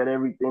you look at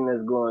everything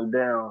that's going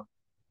down,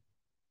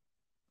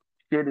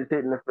 shit is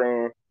hitting the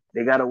fan.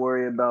 They got to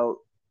worry about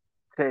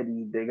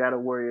Teddy. They got to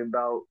worry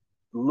about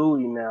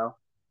Louis now,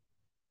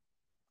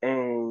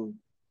 and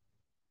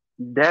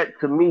that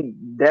to me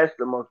that's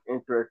the most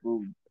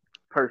interesting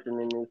person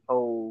in this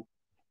whole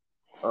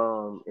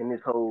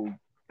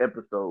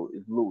episode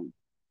is Louis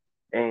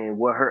and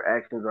what her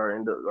actions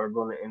are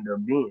going to end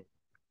up being.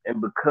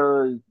 And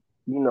because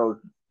you know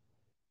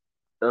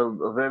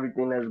of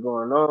everything that's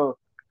going on,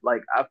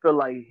 like I feel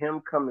like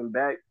him coming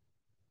back.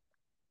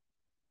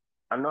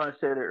 I know I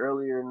said it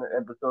earlier in the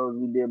episodes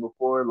we did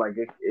before, like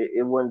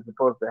it wasn't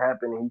supposed to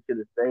happen, and he should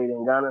have stayed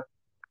in Ghana.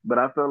 But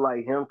I feel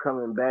like him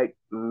coming back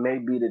may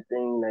be the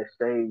thing that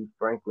saves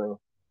Franklin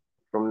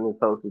from this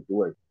whole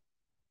situation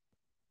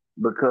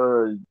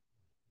because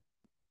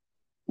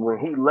when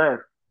he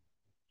left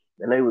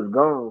and they was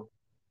gone,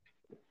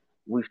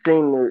 we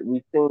seen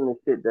the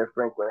shit that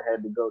Franklin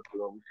had to go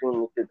through, and we seen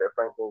the shit that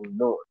Franklin was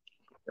doing,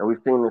 and we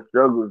seen the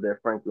struggles that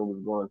Franklin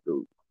was going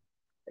through.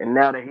 And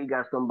now that he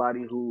got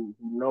somebody who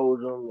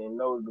knows him and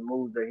knows the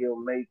moves that he'll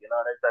make and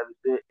all that type of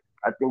shit,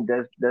 I think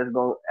that's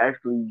gonna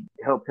actually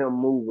help him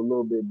move a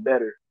little bit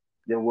better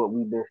than what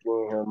we've been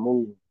seeing him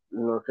move. You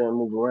know what I'm saying?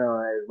 Move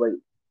around as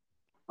late.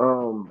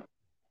 Um.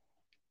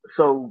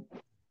 So,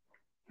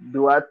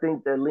 do I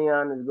think that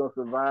Leon is gonna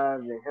survive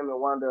and him and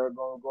Wanda are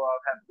gonna go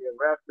out happy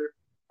ever after?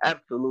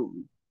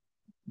 Absolutely.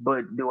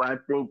 But do I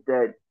think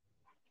that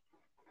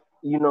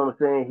what I'm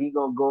saying? He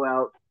gonna go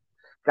out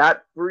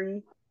scot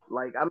free?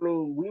 Like, I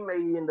mean, we may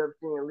end up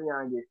seeing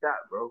Leon get shot,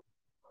 bro.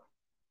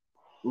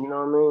 You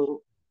know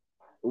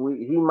what I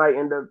mean? He might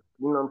end up,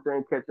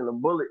 catching a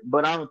bullet,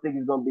 but I don't think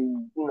it's gonna be,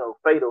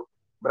 fatal.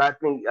 But I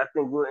think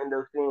we'll end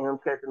up seeing him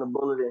catching a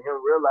bullet and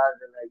him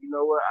realizing that, you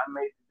know what, I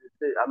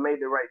made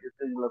the right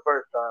decision the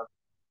first time.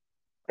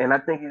 And I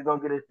think he's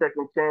gonna get a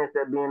second chance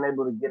at being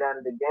able to get out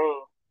of the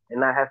game and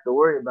not have to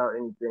worry about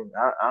anything.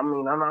 I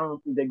mean, I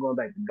don't think they're going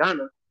back to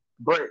Ghana,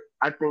 but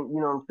I think,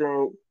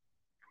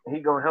 he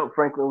gonna help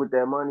Franklin with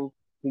that money.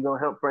 He gonna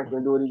help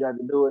Franklin do what he got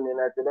to do, and then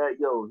after that,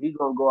 yo, he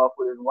gonna go off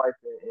with his wife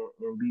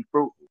and be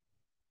fruitful.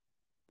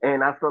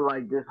 And I feel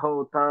like this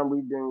whole time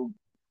we've been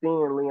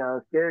seeing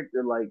Leon's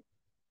character, like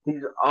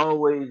he's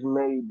always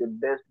made the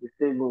best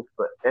decisions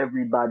for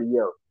everybody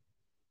else.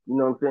 You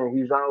know what I'm saying?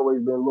 He's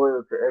always been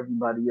loyal to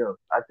everybody else.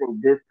 I think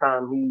this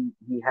time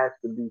he has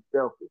to be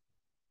selfish,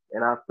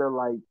 and I feel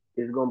like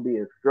it's gonna be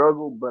a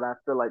struggle, but I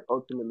feel like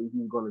ultimately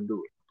he's gonna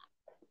do it.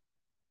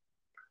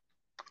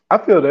 I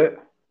feel that.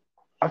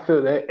 I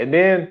feel that. And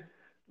then,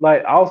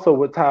 like, also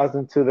what ties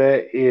into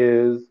that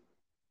is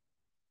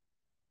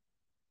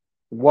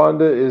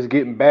Wanda is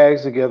getting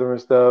bags together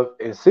and stuff,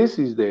 and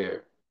Sissy's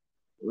there.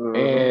 Mm-hmm.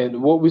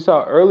 And what we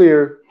saw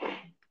earlier,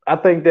 I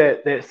think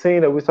that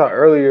scene that we saw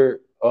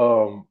earlier,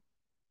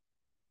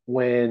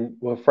 when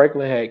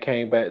Franklin had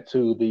came back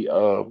to the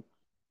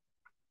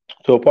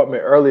to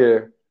apartment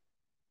earlier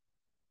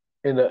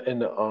in the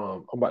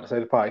I'm about to say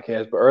the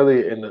podcast, but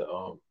earlier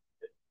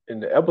in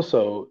the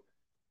episode,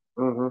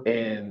 Mhm.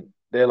 and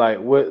they're like,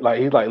 what? Like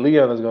he's like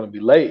Leon is gonna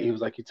be late. He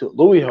was like he took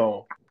Louis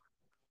home.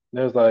 And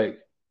it was like,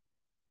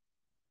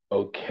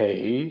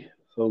 okay,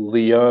 so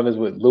Leon is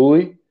with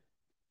Louis.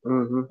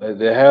 Mhm. Like,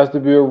 there has to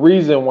be a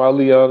reason why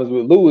Leon is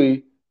with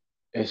Louis.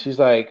 And she's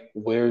like,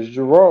 where's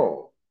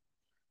Jerome?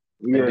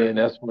 And Yeah. then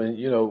that's when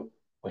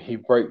when he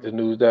breaks the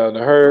news down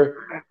to her.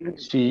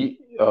 She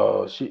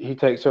he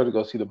takes her to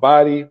go see the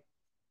body,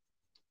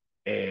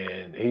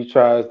 and he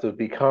tries to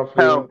be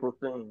comforting. Powerful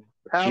scene.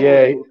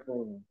 Yeah, Powerful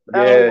scene.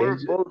 yeah.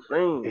 Powerful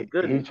scene. He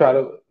Goodness.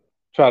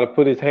 try to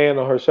put his hand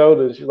on her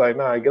shoulder, and she's like,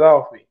 "Nah, get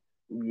off me."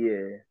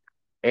 Yeah.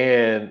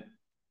 And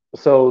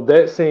so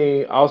that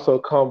scene also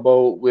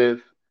comboed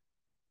with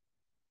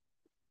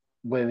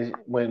when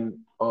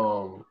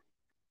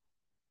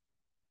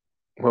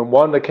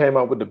Wanda came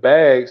out with the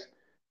bags,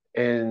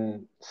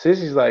 and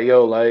Sissy's like,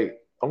 "Yo, like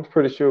I'm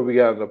pretty sure we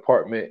got an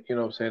apartment, you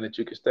know what I'm saying, that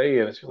you can stay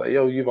in." And she's like,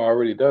 "Yo, you've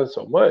already done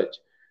so much."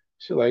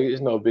 She's like,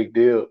 "It's no big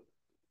deal."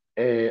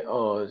 And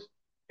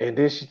and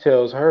then she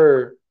tells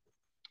her,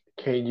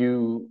 "Can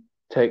you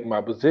take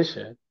my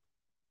position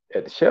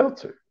at the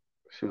shelter?"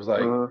 She was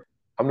like, Mhm.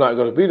 "I'm not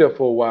going to be there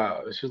for a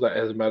while." And she was like,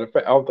 "As a matter of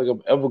fact, I don't think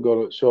I'm ever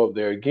going to show up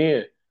there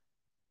again."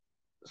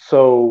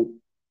 So,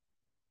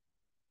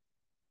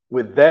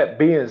 with that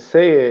being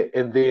said,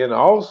 and then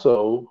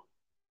also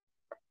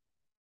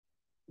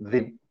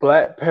the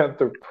Black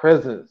Panther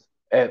presence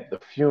at the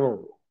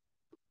funeral,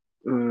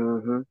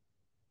 Mhm.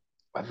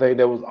 I think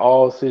that was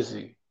all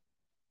Sissy.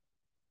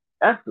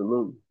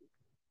 Absolutely.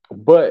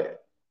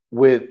 But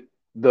with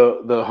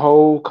the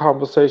whole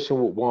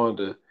conversation with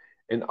Wanda,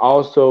 and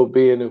also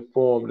being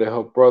informed that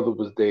her brother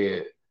was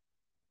dead,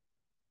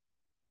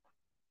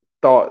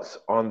 thoughts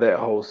on that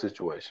whole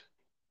situation?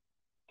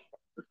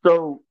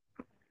 So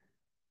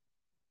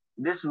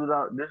this is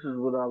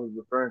what I was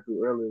referring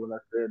to earlier when I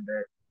said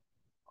that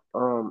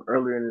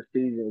earlier in the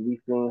season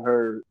we seen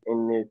her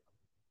in this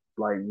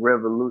like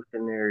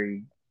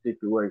revolutionary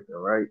situation,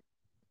 right?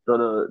 So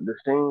the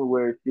scene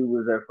where she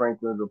was at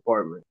Franklin's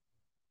apartment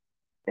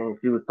and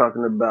she was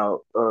talking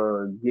about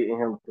getting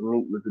him to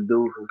meet with the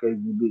dude from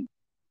KGB.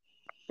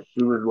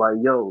 She was like,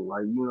 "Yo,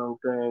 like you know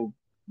what I'm saying?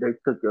 They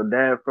took your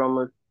dad from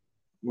us.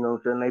 You know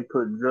what I'm saying? They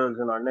put drugs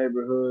in our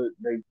neighborhood.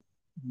 They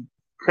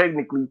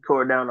technically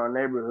tore down our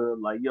neighborhood.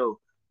 Like, yo,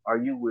 are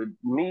you with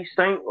me,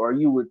 Saint, or are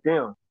you with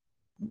them?"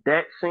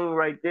 That scene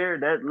right there,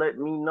 that let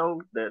me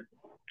know that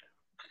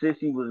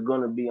Sissy was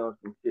gonna be on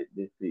some shit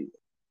this season.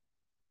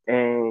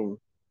 And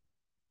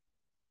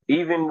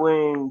even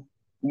when,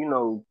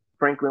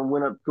 Franklin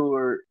went up to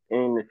her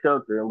in the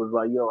shelter and was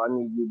like, "Yo, I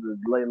need you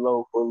to lay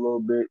low for a little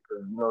bit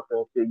because you know what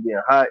I'm saying, shit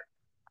getting hot."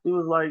 She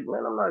was like,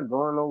 "Man, I'm not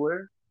going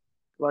nowhere."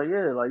 Like,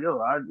 yeah, like,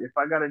 yo, if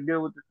I gotta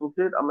deal with some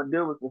shit, I'm gonna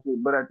deal with some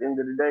shit. But at the end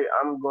of the day,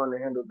 I'm going to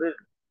handle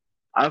business.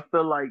 I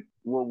feel like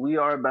what we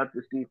are about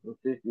to see from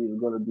Sissy is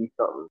going to be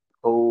something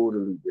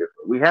totally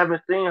different. We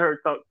haven't seen her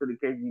talk to the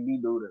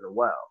KGB dude in a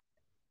while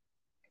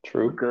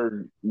True.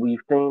 because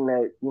we've seen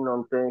that, you know what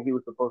I'm saying, he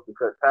was supposed to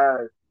cut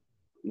ties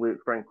with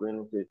Franklin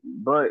and Sissy.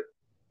 But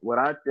what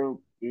I think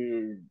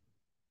is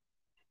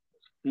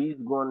she's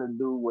going to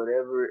do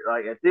whatever,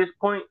 like at this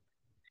point,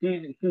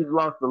 she's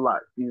lost a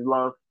lot. She's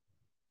lost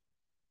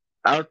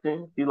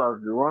Alton, she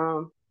lost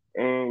Jerome,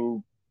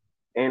 and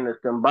in a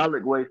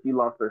symbolic way, she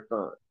lost her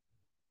son.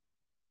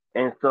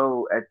 And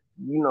so,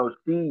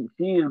 she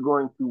is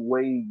going to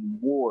wage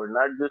war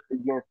not just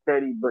against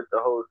Teddy, but the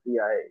whole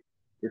CIA.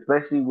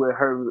 Especially with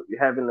her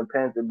having the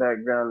Panther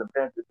background, the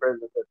Panther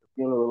presence at the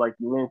funeral, like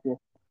you mentioned,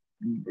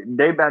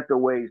 they about to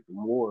wage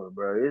some war,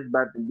 bro. It's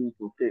about to be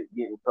some shit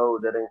getting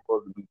told that ain't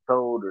supposed to be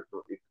told, or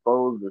some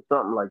exposed, or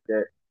something like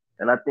that.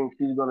 And I think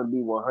she's gonna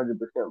be 100%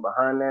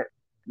 behind that.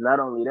 Not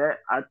only that,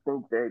 I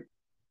think that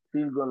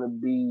she's gonna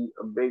be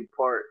a big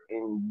part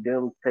in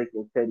them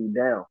taking Teddy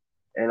down.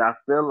 And I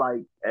feel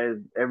like as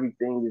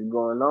everything is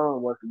going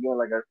on, once again,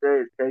 like I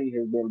said, Teddy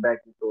has been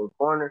backed into a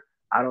corner.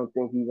 I don't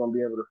think he's gonna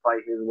be able to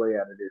fight his way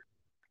out of this.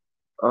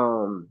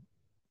 Um,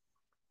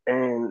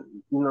 and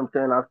you know what I'm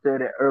saying? I've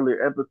said in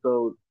earlier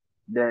episodes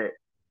that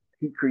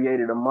he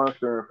created a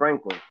monster in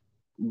Franklin,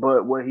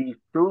 but what he's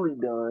truly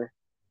done,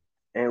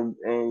 and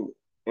and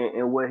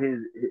and what his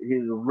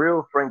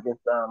real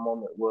Frankenstein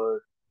moment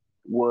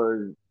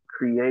was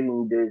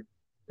creating this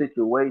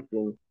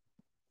situation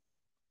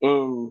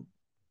in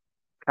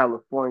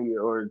California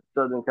or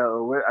Southern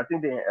California. I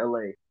think they're in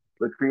LA,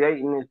 but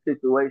creating this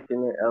situation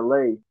in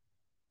LA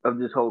of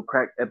this whole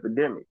crack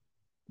epidemic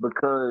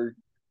because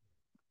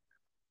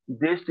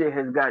this shit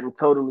has gotten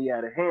totally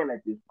out of hand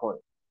at this point.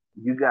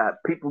 You got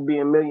people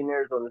being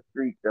millionaires on the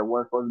streets that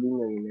weren't supposed to be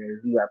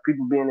millionaires. You got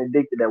people being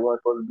addicted that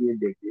weren't supposed to be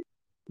addicted.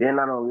 Then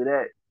not only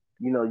that,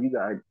 you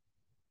got,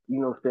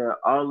 what I'm saying,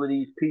 all of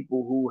these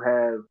people who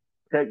have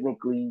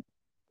technically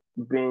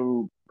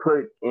been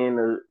put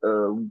in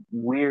a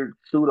weird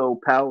pseudo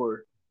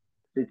power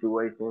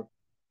situation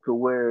to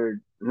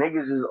where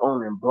Niggas is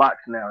owning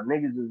blocks now.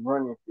 Niggas is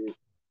running shit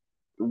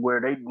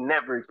where they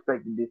never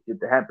expected this shit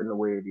to happen the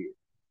way it is,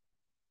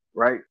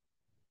 right?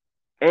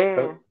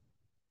 And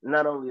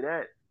not only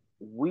that,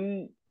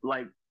 we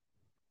like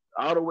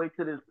all the way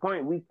to this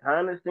point, we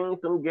kind of seen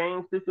some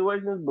gang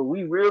situations, but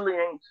we really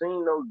ain't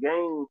seen no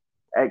gang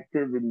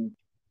activity.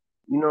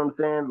 You know what I'm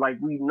saying? Like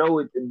we know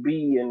it to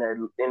be in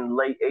that in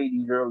late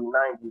 '80s, early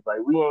 '90s. Like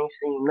we ain't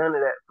seen none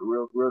of that for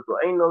real. So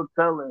ain't no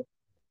telling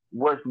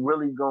what's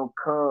really gonna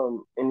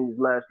come in these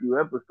last few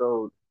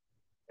episodes.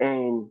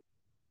 And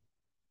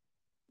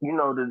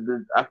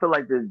I feel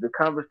like the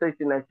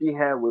conversation that she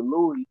had with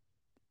Louis,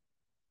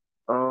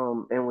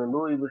 and when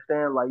Louis was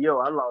saying like, "Yo,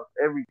 I lost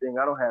everything.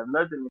 I don't have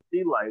nothing," and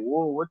she like,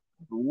 "Whoa, what?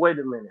 Wait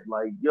a minute.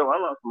 Like, yo, I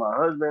lost my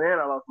husband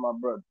and I lost my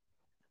brother."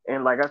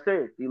 And like I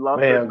said, she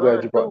lost Man, her I'm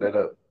glad son you brought too. that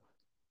up.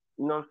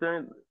 You know what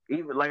I'm saying?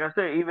 Even like I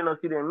said, even though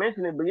she didn't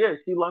mention it, but yeah,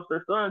 she lost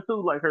her son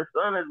too. Like her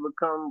son has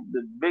become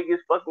the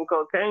biggest fucking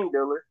cocaine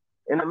dealer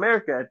in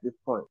America at this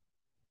point.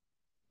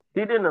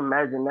 She didn't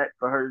imagine that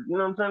for her. You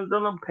know what I'm saying?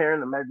 Don't no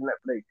parent imagine that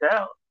for their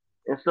child.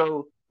 And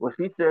so when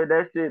she said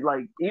that shit,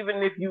 like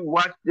even if you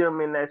watch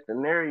them in that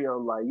scenario,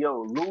 like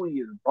yo, Louis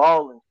is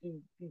balling, she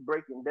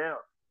breaking down,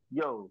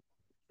 yo,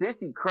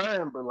 Sissy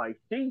crying, but like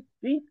she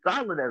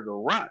solid as a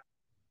rock.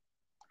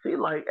 She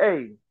like,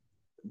 hey,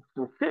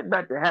 some shit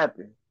about to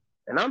happen,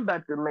 and I'm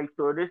about to make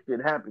sure this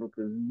shit happens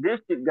because this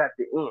shit got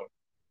to end.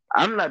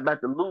 I'm not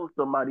about to lose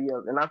somebody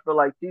else, and I feel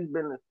like she's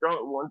been the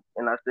strong one.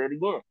 And I said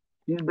again,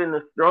 she's been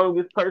the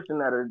strongest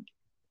person out of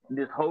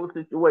this whole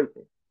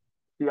situation.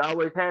 She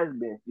always has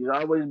been. She's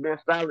always been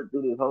solid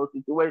through this whole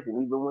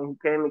situation, even when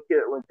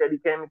when Teddy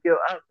came and killed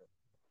Alton.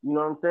 You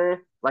know what I'm saying?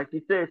 Like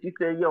she said,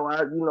 yo, I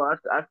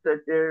sat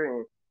there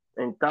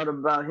and thought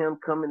about him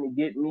coming to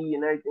get me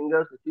and everything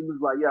else. And she was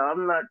like, yo,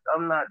 I'm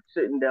not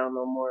sitting down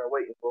no more and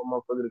waiting for a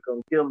motherfucker to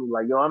come kill me.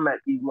 Like, yo, I'm at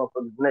these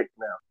motherfuckers' necks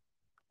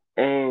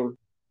now. And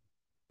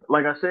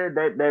like I said,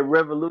 that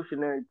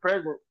revolutionary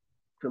presence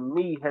to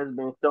me has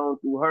been shown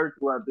through her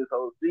throughout this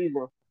whole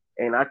season.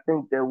 And I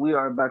think that we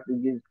are about to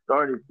get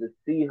started to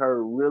see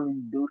her really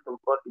do some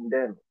fucking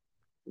damage.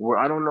 Where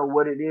I don't know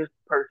what it is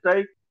per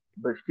se,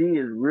 but she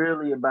is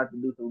really about to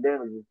do some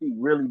damage and she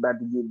really about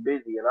to get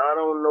busy. And I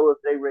don't know if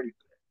they ready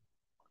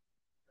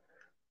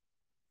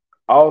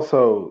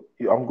Also,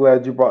 I'm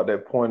glad you brought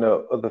that point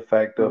up of the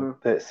fact for of that.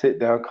 that sit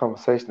down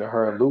conversation that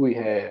her and Louis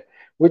had,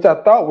 which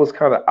I thought was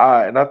kind of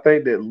odd. And I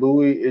think that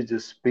Louis is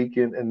just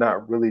speaking and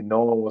not really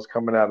knowing what's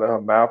coming out of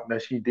her mouth. Now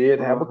she did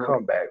have a Mm-hmm.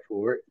 comeback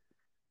for it.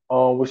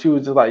 Where she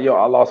was just like, "Yo,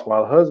 I lost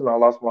my husband. I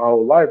lost my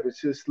whole life."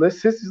 It's just,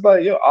 let's just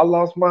like, "Yo, I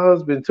lost my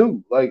husband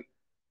too."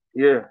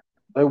 Yeah,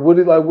 What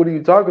are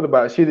you talking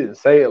about? She didn't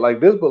say it like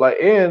this, but like,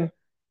 and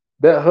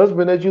that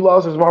husband that you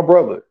lost is my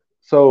brother.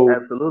 So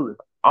absolutely.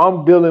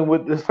 I'm dealing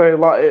with the same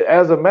loss.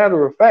 As a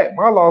matter of fact,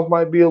 my loss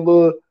might be a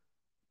little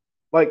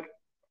like,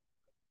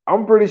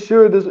 I'm pretty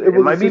sure it It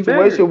was a might be bigger.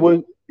 situation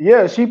where,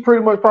 yeah, she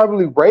pretty much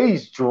probably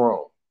raised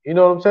Jerome. You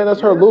know what I'm saying?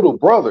 That's her Yeah. little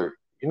brother.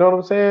 You know what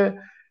I'm saying?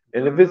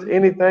 And if it's Mm-hmm.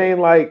 anything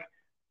like,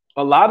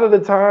 a lot of the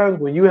times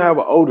when you have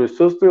an older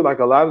sister, like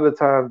a lot of the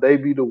times they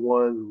be the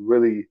ones who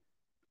really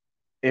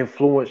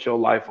influence your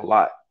life a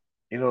lot.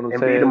 You know what I'm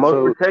And be the saying?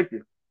 most So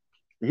protective.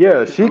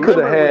 yeah, Because she could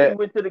have remember when she had,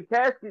 went to the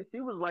casket,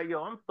 she was like,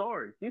 "Yo, I'm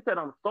sorry." She said,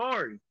 "I'm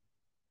sorry."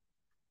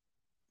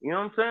 You know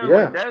what I'm saying?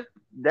 Like yeah,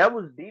 that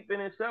was deep in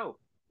itself.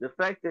 The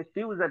fact that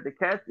she was at the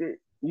casket,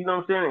 you know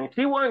what I'm saying, and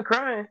she wasn't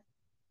crying.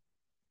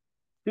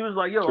 She was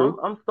like, "Yo, true.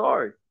 I'm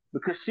sorry,"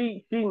 because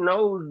she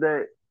knows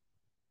that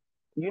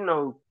you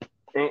know,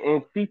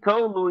 and she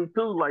told Louis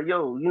too, like,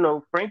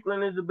 "Yo,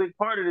 Franklin is a big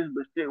part of this,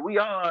 but shit, we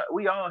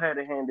all had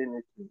a hand in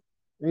this shit.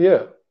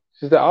 Yeah.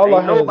 She said all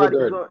our Ain't hands are nobody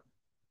dirty. going,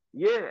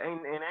 yeah,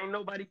 ain't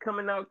nobody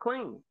coming out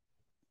clean."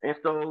 And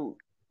so,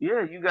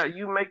 yeah,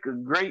 you make a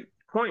great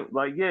point.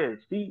 Like, yeah,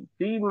 she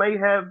may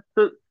have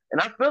took,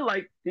 and I feel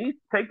like she's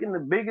taking the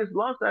biggest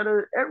loss out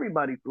of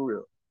everybody for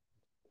real.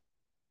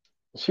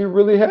 She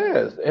really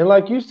has. And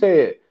like you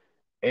said,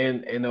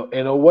 and in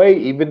a way,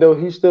 even though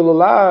he's still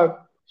alive,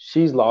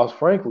 she's lost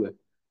Franklin.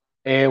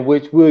 And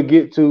which we'll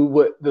get to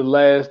what the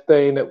last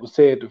thing that was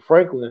said to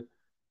Franklin.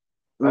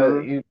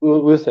 Hmm.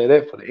 We'll say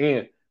that for the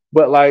end.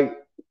 But like,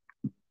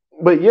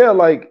 but yeah,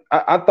 like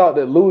I thought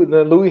that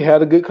Louis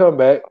had a good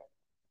comeback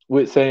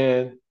with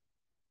saying,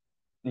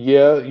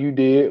 "Yeah, you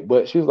did,"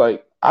 but she's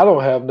like, "I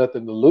don't have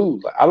nothing to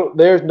lose. Like I don't.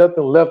 There's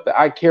nothing left that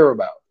I care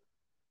about."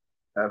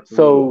 Absolutely.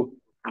 So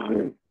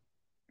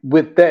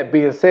with that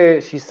being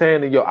said, she's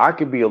saying that, yo, I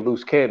could be a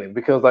loose cannon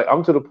because like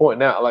I'm to the point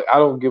now, like I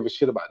don't give a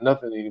shit about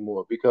nothing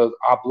anymore because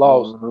I've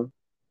lost Hmm.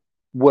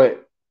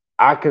 what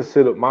I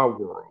considered my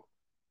world.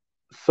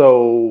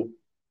 So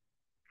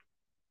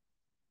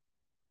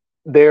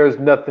there's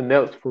nothing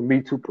else for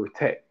me to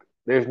protect.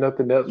 There's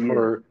nothing else Yeah.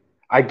 for,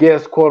 I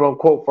guess, quote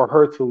unquote, for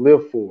her to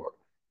live for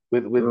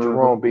with Hmm.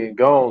 Jerome being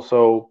gone.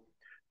 So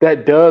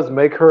that does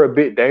make her a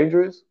bit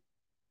dangerous.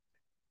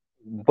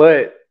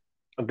 But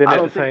then I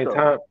at the don't think same so.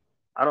 time,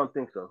 I don't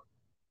think so.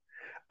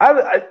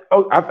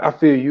 I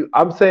feel you.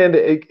 I'm saying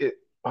that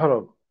hold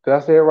on. Did I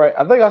say it right?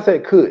 I think I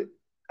said could.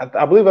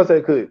 I believe I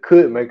said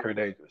could make her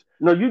dangerous.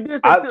 No, you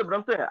did say I could, but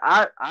I'm saying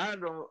I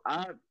don't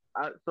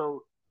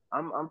so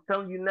I'm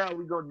telling you now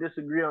we're gonna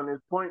disagree on this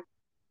point,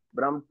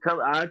 but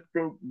I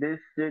think this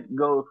shit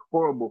goes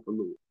horrible for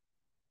Louis.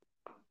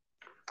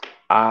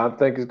 I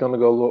think it's gonna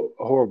go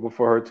horrible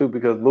for her too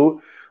because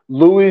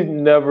Louis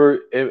never,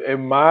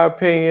 in my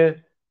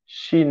opinion,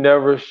 she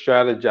never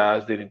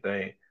strategized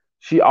anything.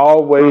 She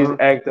always Mhm.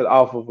 acted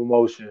off of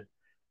emotion,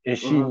 and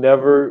she Mhm.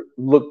 never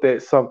looked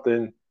at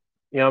something.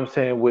 You know what I'm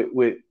saying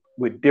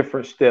with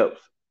different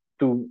steps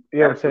through. You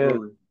know what I'm saying.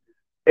 Absolutely.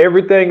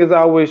 Everything is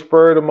always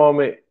spur of the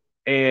moment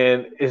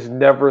and is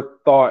never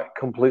thought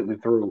completely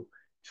through.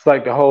 It's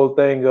like the whole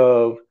thing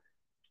of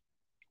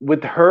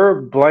with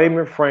her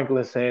blaming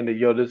Franklin, saying that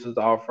yo, this is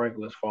all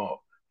Franklin's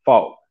fault.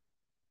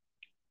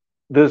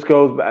 This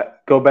go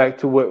back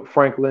to what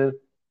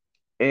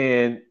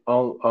and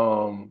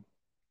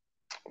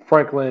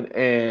Franklin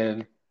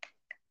and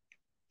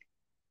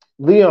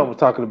Leon were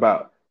talking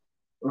about.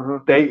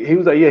 Mhm. He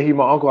was like, yeah, he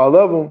my uncle, I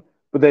love him,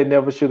 but they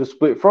never should have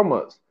split from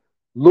us.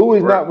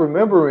 Louis Right. not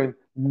remembering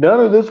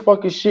none of this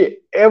fucking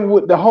shit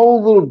ever. The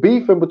whole little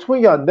beef in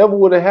between y'all never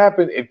would have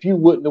happened if you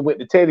wouldn't have went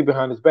to Teddy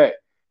behind his back.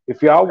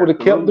 If y'all would have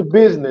kept the Absolutely.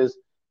 business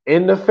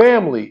in the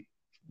family,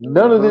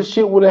 none of Mhm. this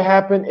shit would have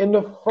happened in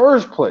the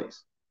first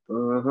place.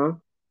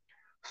 Mhm.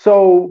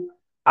 So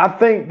I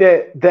think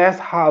that's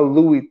how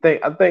Louis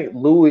think. I think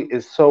Louis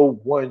is so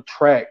one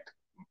track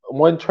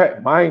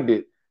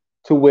minded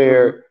to Mhm.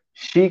 where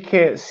she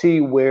can't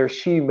see where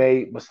she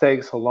made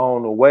mistakes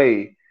along the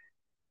way,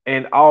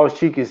 and all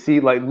she can see,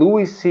 like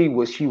Louis, see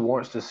what she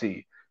wants to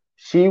see.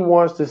 She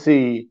wants to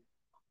see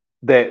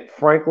that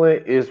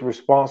Franklin is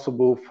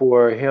responsible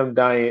for him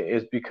dying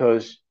is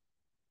because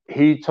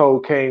he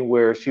told Kane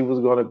where she was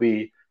going to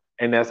be,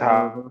 and that's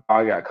how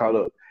I Mhm. got caught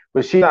up.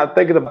 But she's not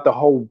thinking about the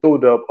whole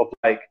buildup of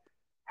like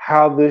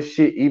how this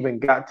shit even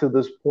got to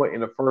this point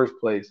in the first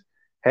place.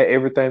 Had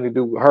everything to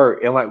do with her,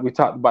 and like we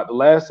talked about the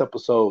last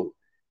episode,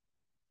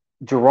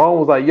 Jerome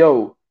was like,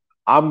 "Yo,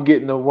 I'm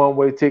getting a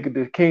one-way ticket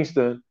to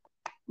Kingston.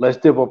 Let's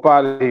dip up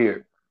out of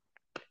here."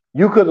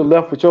 You could have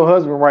left with your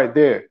husband right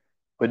there,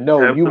 but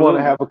no, you want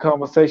to Absolutely. have a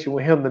conversation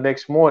with him the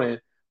next morning,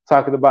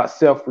 talking about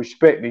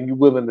self-respect, and you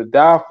willing to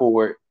die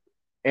for it,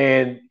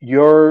 and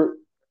your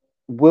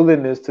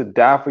willingness to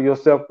die for your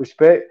self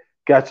respect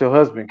got your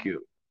husband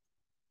killed.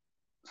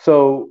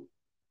 So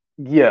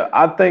yeah,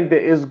 I think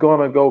that it's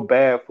gonna go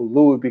bad for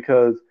Louis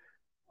because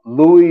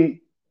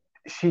Louis,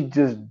 she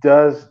just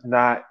does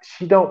not,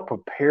 she don't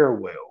prepare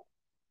well.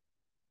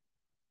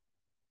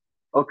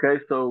 Okay,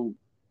 so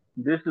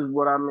this is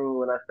what I mean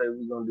when I say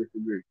we're gonna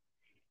disagree.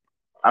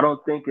 I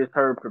don't think it's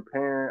her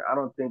preparing. I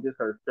don't think it's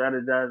her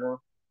strategizing.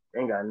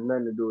 Ain't got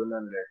nothing to do with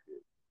none of that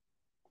shit.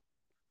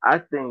 I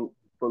think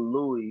for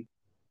Louis,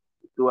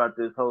 throughout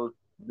this whole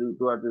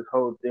throughout this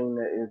whole thing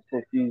that is,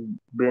 since she's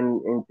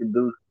been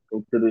introduced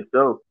into the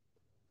show,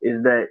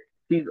 is that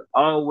she's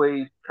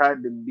always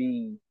tried to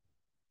be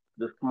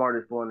the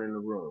smartest one in the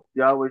room.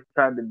 She always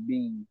tried to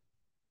be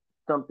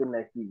something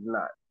that she's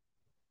not.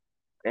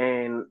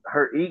 And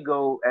her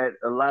ego at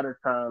a lot of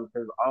times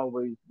has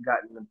always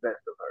gotten the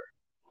best of her.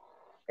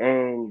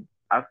 And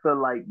I feel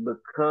like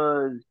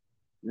because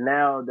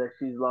now that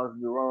she's lost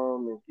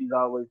Jerome and she's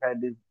always had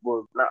this,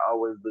 well, not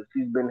always, but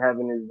she's been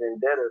having this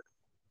vendetta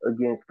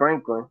against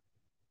Franklin,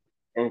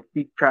 and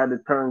she tried to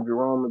turn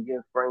Jerome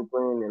against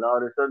Franklin and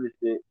all this other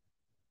shit.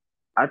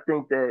 I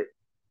think that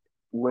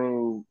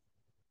when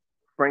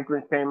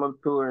Franklin came up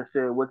to her and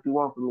said, "What you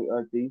want from me,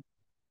 Auntie?"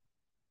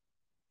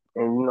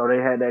 and they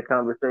had that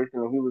conversation,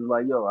 and he was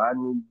like, "Yo, I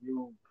need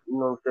you. You know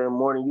what I'm saying?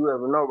 More than you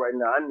ever know right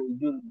now. I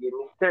need you to get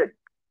me Teddy."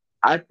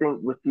 I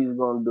think what she's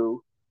gonna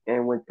do,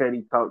 and when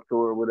Teddy talked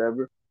to her or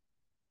whatever,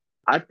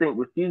 I think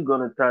what she's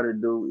gonna try to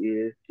do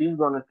is she's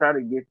gonna try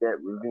to get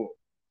that revenge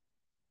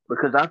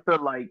because I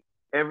feel like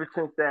ever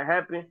since that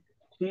happened,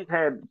 she's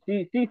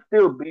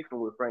still beefing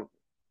with Franklin.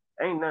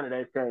 Ain't none of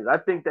that changed. I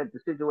think that the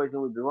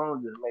situation with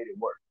Jerome just made it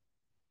worse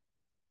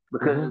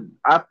because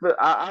Mm-hmm.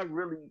 I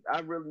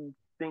really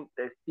think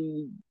that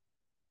she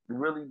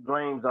really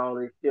blames all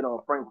this shit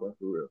on Franklin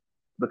for real.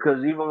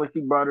 Because even when she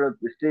brought it up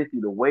to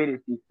Sissy, the way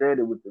that she said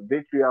it with the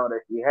vitriol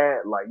that she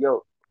had, like,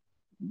 yo,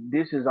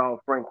 this is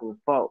all Franklin's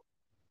fault.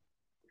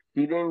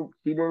 She didn't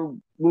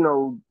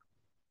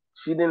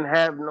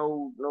have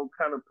no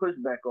kind of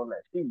pushback on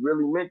that. She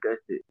really meant that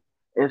shit.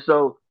 And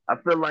so I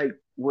feel like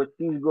what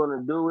she's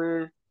gonna do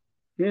is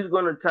she's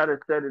gonna try to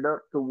set it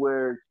up to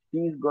where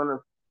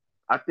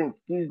I think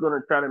she's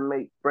gonna try to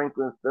make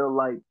Franklin feel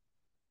like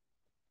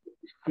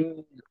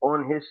she's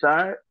on his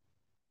side,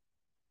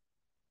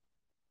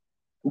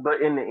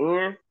 but in the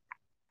end,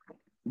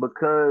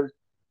 because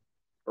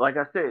like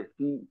I said,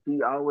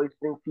 she always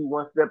thinks she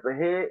one step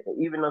ahead,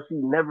 even though she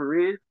never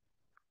is.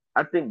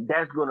 I think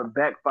that's gonna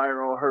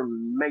backfire on her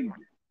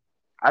major.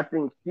 I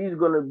think she's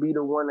gonna be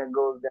the one that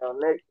goes down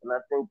next, and I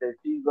think that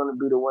she's gonna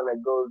be the one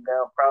that goes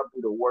down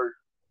probably the worst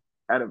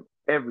out of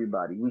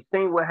everybody. We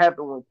seen what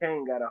happened when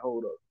Kane got a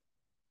hold of her.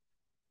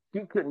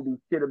 She couldn't do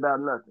shit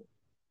about nothing.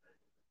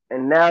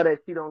 And now that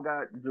she don't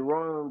got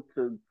Jerome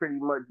to pretty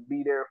much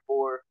be there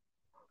for,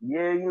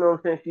 yeah, you know what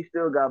I'm saying? She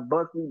still got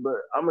Buckley, but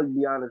I'm gonna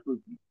be honest with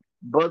you.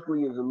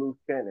 Buckley is a loose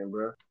cannon,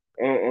 bro.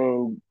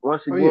 And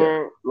once Oh yeah.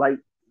 again, like,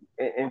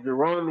 and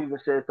Jerome even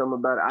said something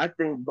about it. I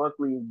think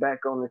Buckley is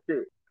back on the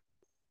shit.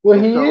 Well,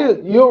 And he so, is.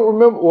 You don't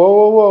remember? Whoa,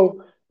 whoa,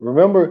 whoa!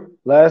 Remember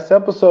last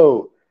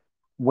episode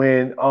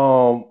when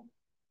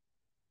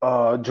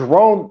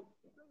Jerome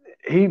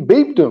he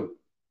beeped him,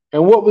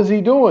 and what was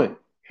he doing?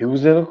 He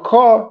was in a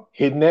car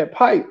hitting that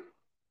pipe.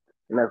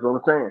 and that's what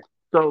I'm saying.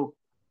 So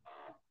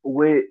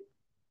with,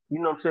 you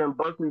know what I'm saying,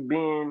 Buckley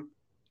being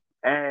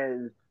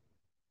as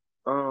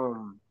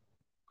um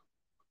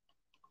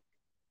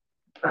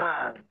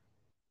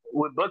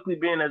with Buckley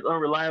being as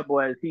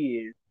unreliable as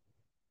he is,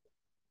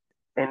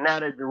 and now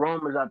that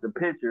Jerome is out the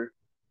picture,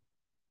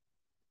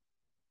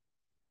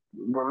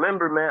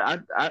 remember,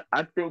 man,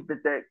 I think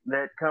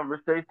that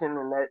conversation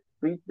and that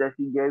speech that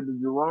she gave to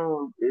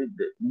Jerome,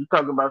 you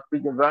talking about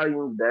speaking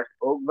volumes, that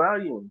spoke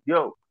volumes.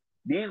 Yo,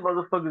 these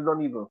motherfuckers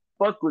don't even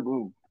fuck with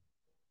me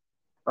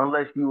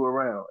unless you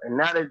around. And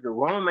now that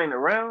Jerome ain't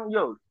around,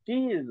 yo, she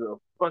is a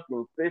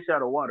fucking fish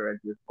out of water at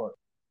this point.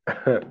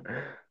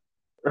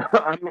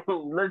 I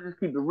mean, let's just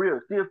keep it real.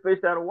 She a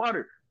fish out of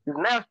water. Cause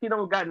now she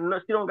don't got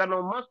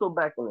no muscle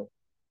back in her.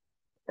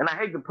 And I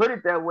hate to put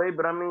it that way,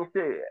 but I mean,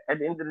 shit. At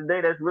the end of the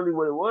day, that's really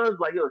what it was.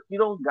 Like, yo, she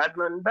don't got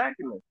nothing back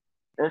in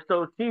her, and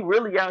so she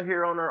really out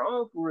here on her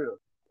own for real.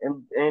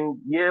 And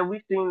yeah,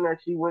 we seen that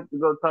she went to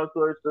go talk to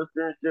her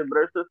sister and shit, but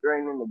her sister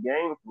ain't in the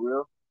game for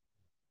real.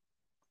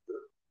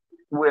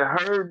 With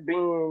her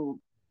being,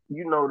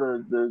 you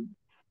know,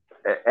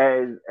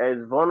 as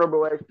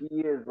vulnerable as she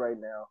is right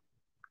now,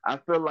 I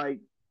feel like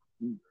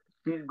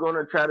she's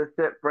gonna try to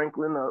set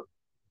Franklin up,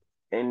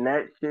 and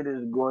that shit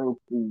is going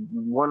to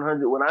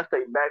 100. When I say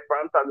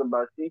backfire, I'm talking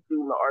about she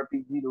shooting the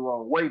RPG the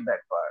wrong way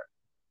backfire.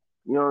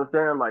 You know what I'm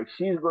saying? Like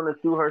she's gonna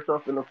shoot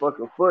herself in the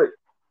fucking foot,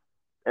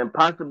 and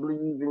possibly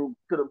even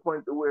to the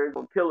point to where it's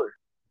gonna kill her.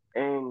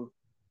 And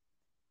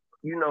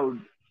you know,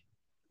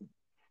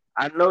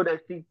 I know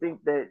that she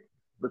thinks that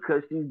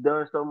because she's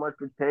done so much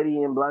for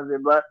Teddy and blah blah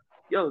blah.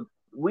 Yo,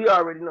 we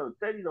already know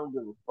Teddy don't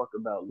give a fuck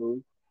about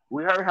Louis.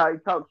 We heard how he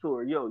talked to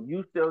her. Yo,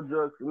 you sell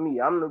drugs for me.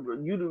 I'm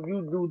the you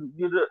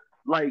do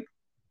like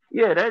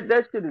yeah,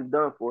 that shit is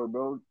done for,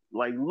 bro.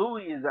 Like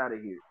Louis is out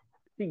of here.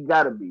 She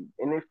gotta be,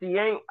 and if she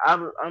ain't,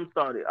 I'm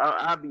sorry.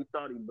 I'll be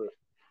sorry, but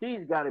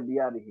she's gotta be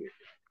out of here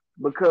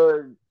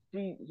because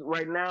she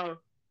right now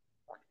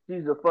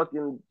she's a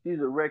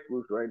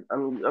recluse, right? I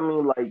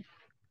mean, like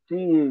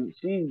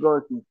she's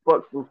going to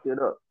fuck some shit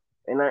up,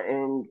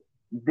 and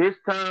this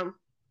time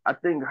I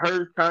think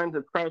her trying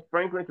to cross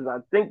Franklin because I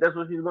think that's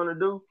what she's gonna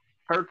do.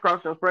 Her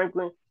crossing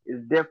Franklin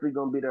is definitely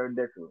gonna be their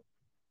detriment.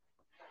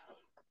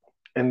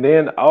 And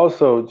then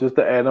also, just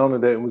to add on to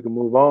that, and we can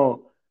move on.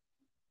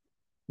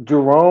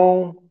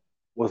 Jerome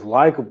was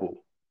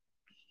likable.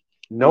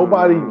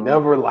 Nobody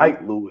never Mm-hmm.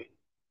 liked Louis,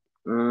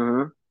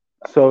 Mm-hmm.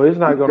 so it's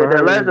He not gonna said that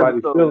hurt last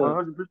anybody's episode, feelings.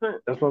 100%.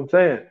 That's what I'm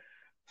saying.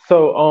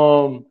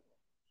 So,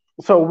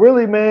 so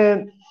really,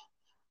 man,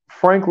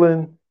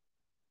 Franklin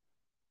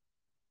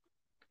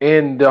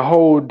and the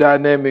whole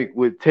dynamic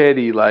with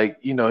Teddy, like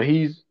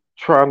he's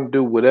trying to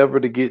do whatever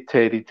to get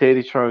Teddy.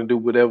 Teddy's trying to do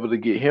whatever to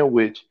get him,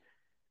 which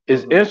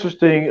is Mm-hmm.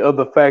 interesting. Of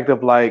the fact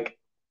of like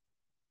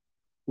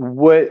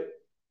what,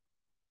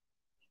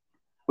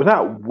 well,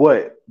 not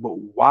what, but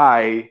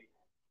why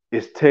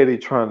is Teddy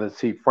trying to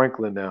see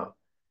Franklin now?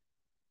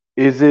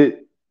 Is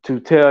it to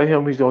tell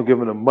him he's gonna give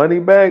him the money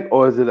back,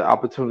 or is it an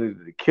opportunity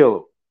to kill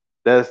him?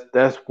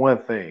 That's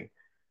one thing.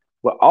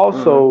 But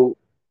Mm-hmm. also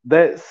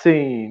that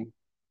scene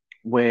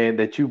when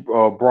that you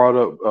brought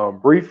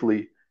up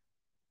briefly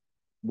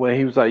when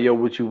he was like, "Yo,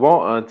 what you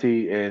want,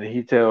 Auntie?" and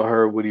he tell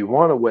her what he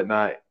want or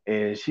whatnot,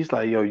 and she's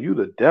like, "Yo, you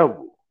the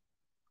devil,"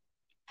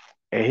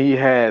 and he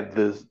had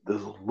this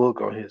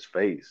look on his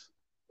face,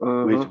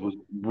 which Mm-hmm. was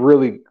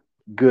really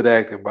good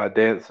acting by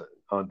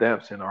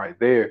Dampson right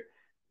there.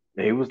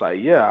 And he was like,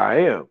 "Yeah, I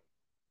am."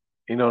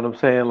 You know what I'm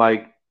saying?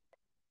 Like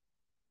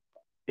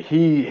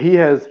he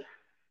has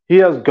he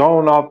has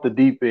gone off the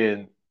deep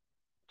end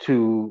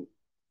to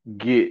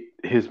get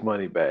his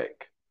money back.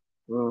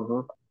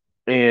 Mm-hmm.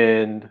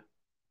 And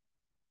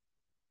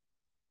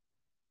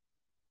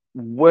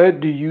what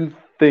do you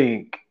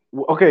think?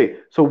 Okay,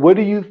 so what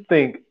do you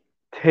think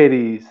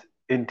Teddy's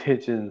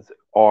intentions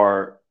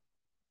are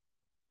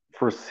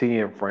for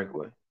seeing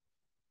Franklin?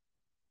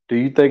 Do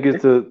you think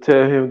it's It's to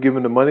tell him give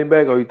him the money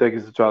back, or you think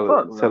it's to try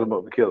fuck to set him no,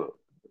 up to kill him?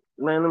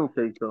 man. Let me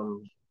tell you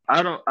something.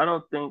 I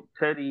don't think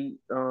Teddy.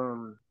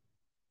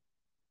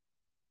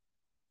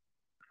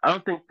 I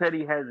don't think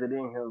Teddy has it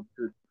in him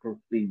to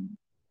concede.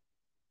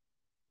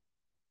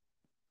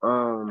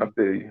 I Um,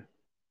 feel you.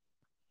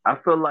 I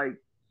feel like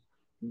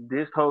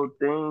this whole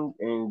thing,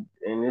 and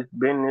it's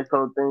been this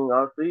whole thing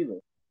all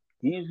season.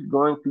 He's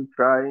going to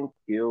try and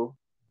kill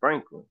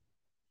Franklin,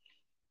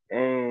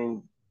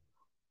 and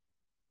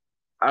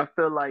I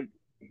feel like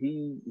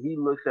he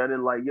looks at it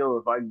like, yo,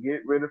 if I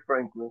get rid of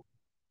Franklin,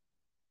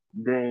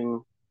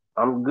 then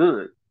I'm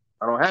good.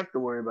 I don't have to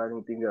worry about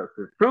anything else.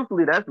 Because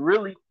truthfully, that's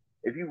really,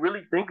 if you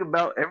really think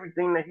about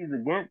everything that he's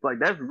against, like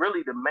that's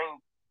really the main,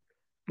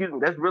 excuse me,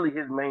 that's really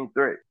his main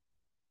threat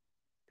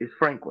is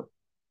Franklin.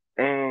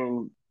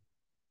 And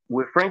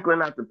with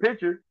Franklin out the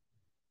picture,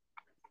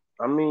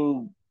 I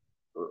mean,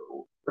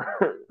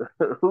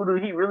 who do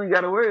he really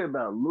got to worry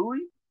about?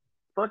 Louis?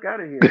 Fuck out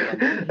of here! Like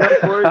he done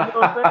for it. You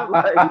know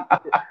what I'm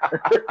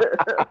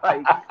saying?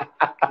 Like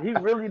he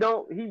really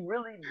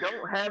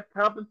don't have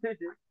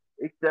competition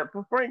except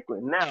for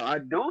Franklin. Now I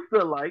do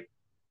feel like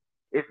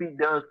if he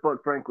does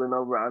fuck Franklin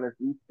over,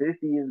 honestly,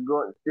 Sissy,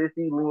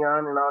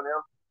 Leon, and all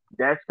them.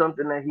 That's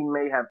something that he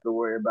may have to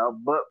worry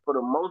about. But for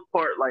the most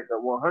part, like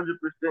a 100%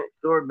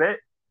 sure bet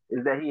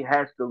is that he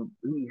has to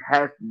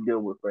deal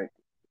with Franklin.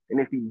 And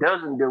if he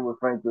doesn't deal with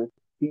Franklin,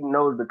 he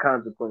knows the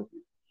consequences.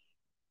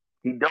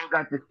 He don't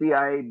got the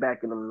CIA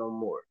backing him no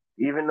more.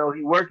 Even though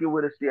he working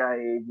with a CIA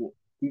agent,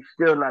 he's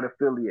still not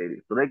affiliated.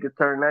 So they could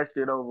turn that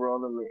shit over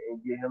on him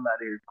and get him out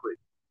of here quick.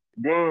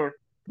 Then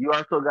you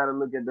also got to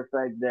look at the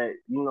fact that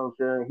you know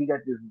what I'm saying he got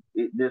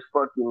this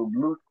fucking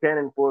loose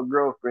cannon for a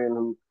girlfriend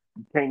who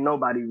can't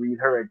nobody read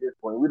her at this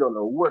point. We don't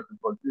know what the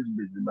fuck this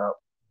bitch is about.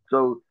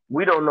 So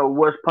we don't know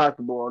what's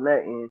possible on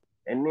that end.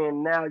 And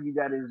then now you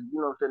got his, you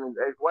know what I'm saying,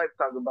 his ex-wife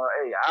talking about,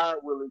 hey, I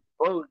will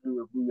expose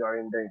you if we are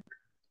in danger.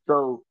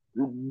 So,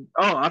 oh,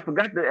 I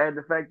forgot to add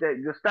the fact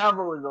that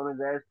Gustavo is on his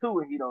ass too,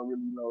 and he don't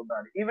really know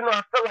about it. Even though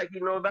I feel like he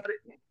know about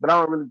it, but I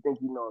don't really think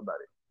he know about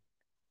it.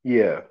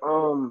 Yeah.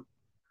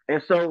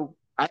 And so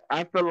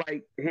I feel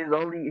like his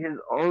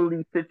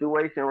only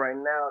situation right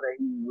now that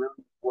he's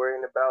really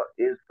worrying about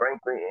is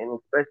Franklin, and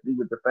especially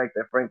with the fact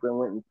that Franklin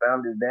went and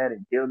found his dad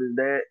and killed his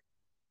dad,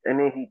 and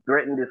then he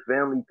threatened his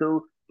family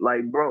too.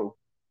 Like, bro,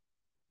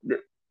 the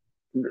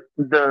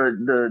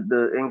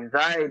the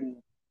anxiety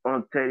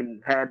on Teddy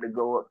had to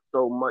go up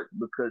so much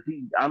because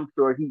I'm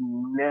sure he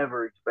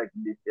never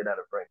expected this shit out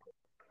of Franklin.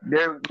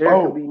 There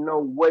could be Oh, no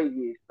way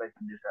he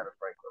expected this out of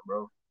Franklin,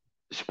 bro.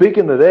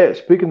 speaking of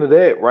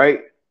that, right?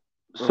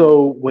 Mm-hmm.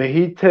 So when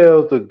he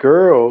tells the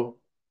girl,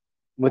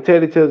 when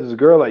Teddy tells his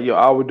girl, like, yo,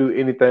 I would do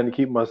anything to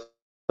keep my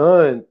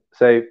son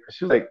safe,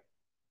 she's like,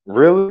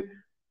 really?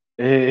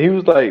 And he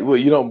was like,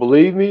 what, you don't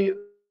believe me?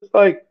 It's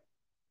like,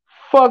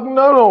 fuck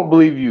no, I don't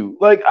believe you.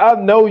 Like, I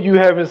know you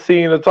haven't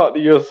seen or talked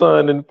to your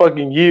son in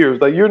fucking years.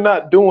 Like, you're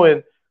not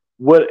doing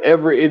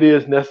whatever it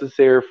is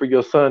necessary for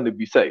your son to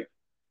be safe.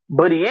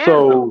 But he is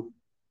though. So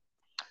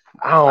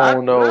I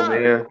don't know, Nah,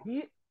 man.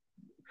 he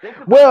think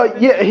about the Well,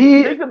 yeah,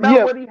 think about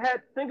yeah, what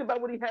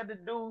he had to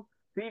do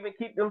to even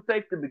keep them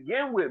safe to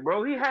begin with,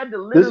 bro. He had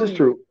to this is literally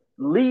true.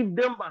 leave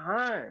them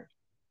behind.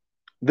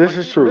 This Like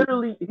is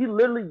true. he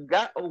literally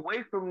got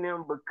away from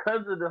them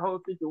because of the whole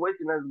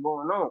situation that's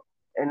going on.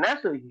 And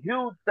that's a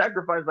huge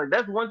sacrifice. Like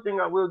that's one thing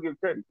I will give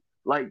Teddy.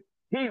 Like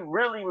he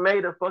really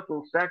made a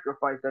fucking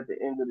sacrifice at the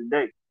end of the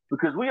day.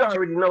 Because we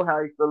already know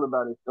how he felt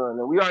about his son,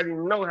 and we already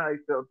know how he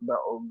felt about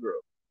old girl.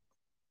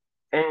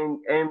 And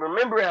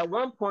remember at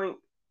one point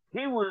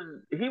he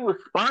was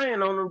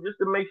spying on him just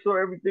to make sure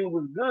everything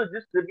was good,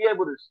 just to be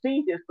able to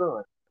see his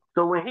son.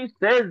 So when he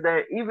says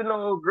that, even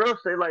though old girl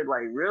say like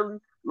really,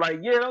 like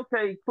yeah,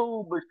 okay,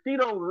 cool, but she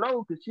don't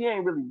know because she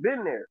ain't really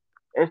been there.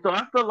 And so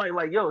I feel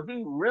like yo,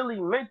 he really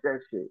meant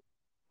that shit,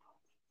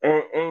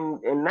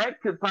 and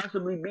that could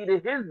possibly be to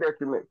his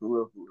detriment for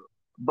real, for real.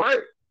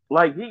 But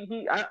like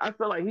I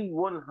feel like he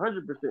 100%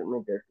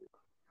 meant that shit.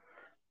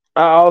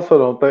 I also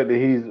don't think that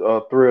he's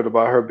thrilled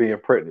about her being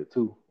pregnant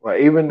too.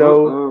 Like, even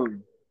though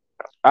Mm-mm.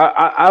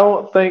 I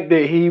don't think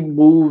that he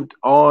moved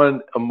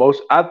on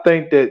emotion. I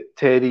think that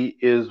Teddy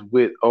is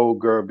with old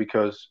girl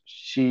because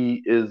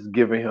she is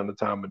giving him the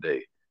time of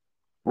day.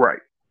 Right.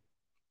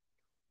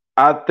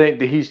 I think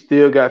that he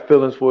still got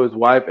feelings for his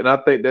wife, and I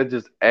think that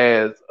just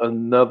adds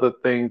another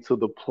thing to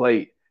the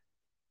plate.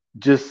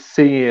 Just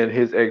seeing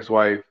his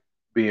ex-wife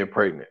being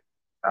pregnant,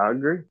 I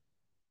agree.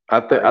 I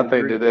I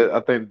think agree.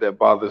 that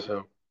bothers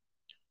him.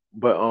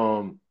 But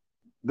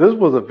this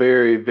was a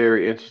very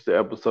very interesting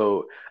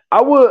episode.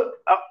 I would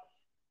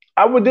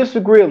I would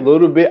disagree a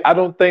little bit. I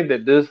don't think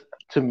that this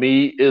to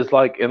me is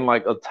like in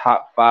like a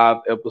top five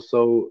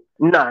episode.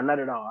 Nah, not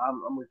at all.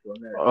 I'm with you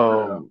on that. Not at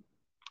all. Um,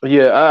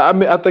 yeah, I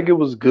mean I think it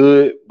was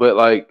good, but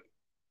like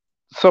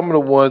some of the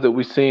ones that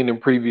we've seen in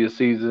previous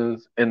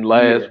seasons and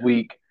last Yeah.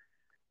 week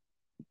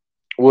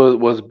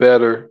was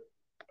better.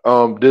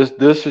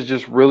 This is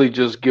just really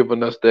just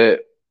giving us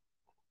that,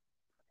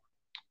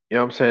 you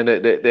know what I'm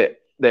saying,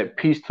 that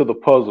piece to the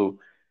puzzle.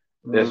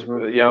 That's,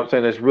 Hmm. you know what I'm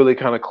saying, that's really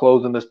kind of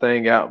closing this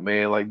thing out,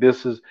 man. Like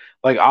this is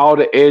like all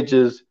the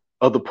edges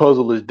of the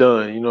puzzle is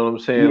done. You know what I'm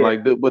saying? Yeah.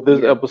 Like what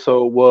this Yeah.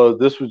 episode was,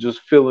 this was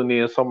just filling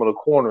in some of the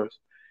corners.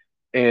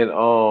 And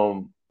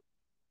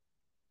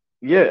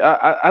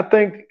yeah, I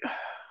think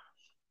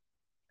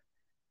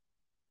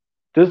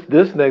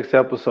this next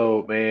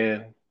episode,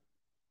 man,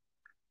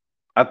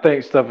 I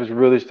think stuff is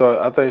really start.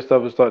 I think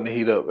stuff is starting to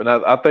heat up, and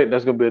I think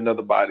that's gonna be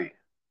another body,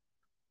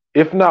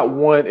 if not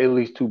one, at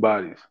least two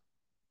bodies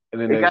in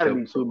the It got next to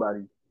be two episode.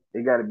 bodies.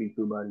 It got to be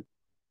two bodies.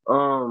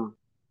 Um,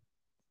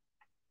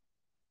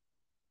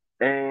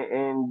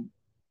 and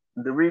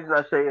the reason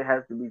I say it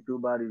has to be two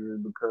bodies is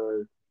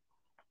because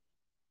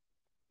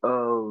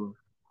of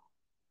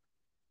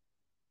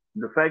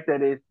the fact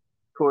that it's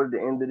towards the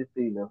end of the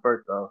season.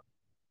 First off,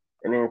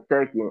 and then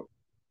second,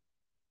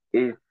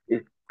 it's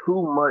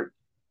too much.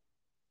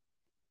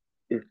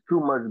 It's too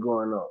much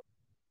going on,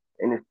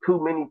 and it's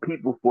too many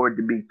people for it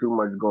to be too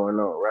much going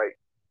on, right?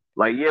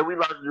 Like, yeah, we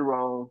lost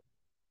Jerome.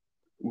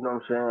 You know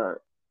what I'm saying?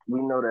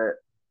 We know that,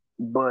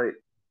 but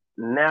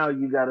now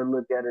you got to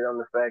look at it on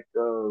the fact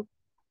of,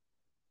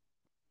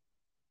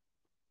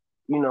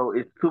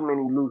 it's too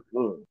many loose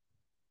ends.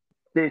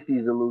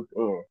 Sissy's a loose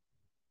end.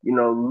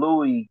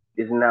 Louis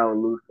is now a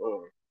loose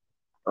end.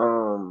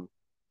 Um,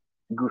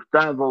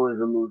 Gustavo is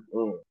a loose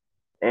end.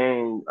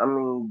 And I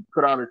mean,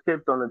 put all the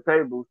tips on the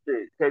table.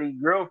 Shit, Teddy's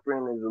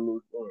girlfriend is a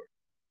loose end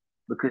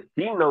because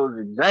she knows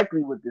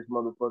exactly what this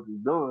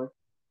motherfucker's doing,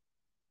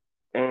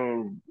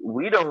 and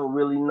we don't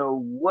really know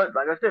what.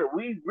 Like I said,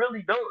 we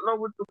really don't know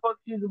what the fuck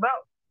she's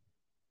about.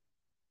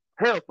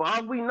 Hell, for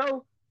all we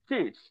know,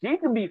 shit, she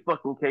could be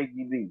fucking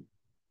KGB.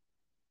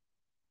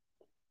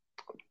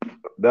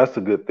 That's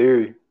a good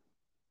theory.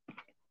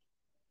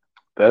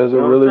 That is You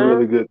a know what really, I'm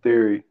really saying? good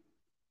theory.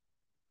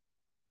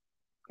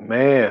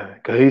 Man,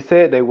 because he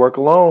said they work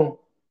alone.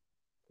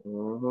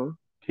 Mm-hmm.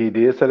 He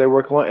did say they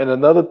work alone. And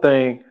another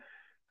thing,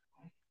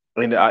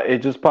 and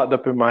it just popped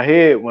up in my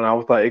head when I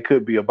was like, it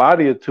could be a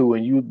body or two,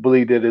 and you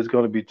believe that it's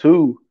going to be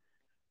two.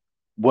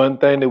 One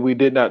thing that we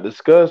did not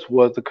discuss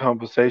was the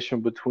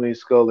conversation between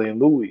Scully and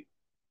Louis.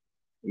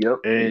 Yep.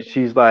 And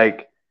she's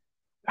like,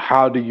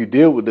 how do you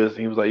deal with this?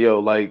 And he was like, yo,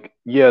 like,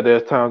 yeah,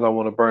 there's times I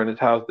want to burn this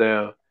house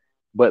down,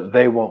 but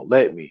they won't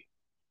let me.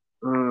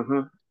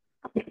 Mm-hmm.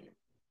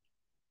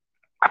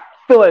 I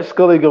feel like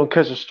Scully gonna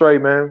catch a stray,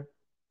 man.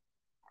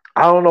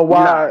 I don't know Nah.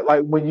 why.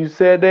 Like when you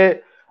said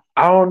that,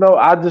 I don't know.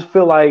 I just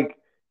feel like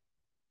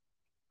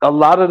a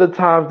lot of the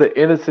times the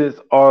innocents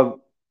are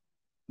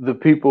the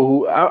people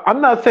who.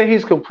 I'm not saying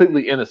he's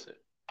completely innocent.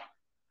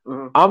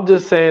 Mm-hmm. I'm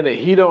just saying that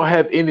he don't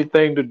have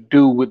anything to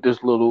do with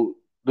this little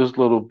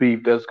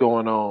beef that's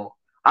going on.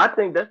 I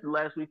think that's the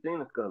last we've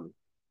seen of Scully.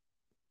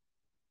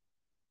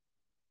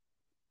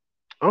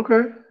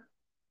 Okay,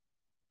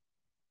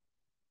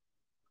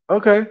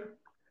 okay.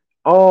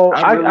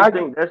 I really I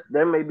think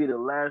that may be the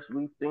last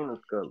we've seen of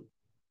Scully.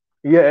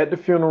 yeah, at the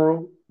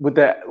funeral with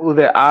that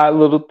odd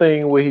little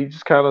thing where he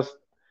just kind of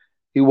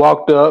he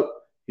walked up,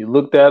 he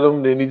looked at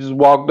him, then he just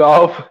walked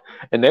off,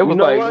 and they You was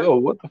know like, what? "Yo,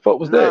 what the fuck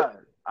was that?"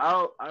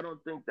 Nah, I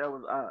don't think that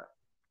was odd.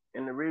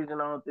 And the reason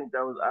I don't think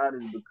that was odd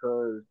is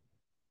because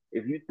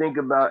if you think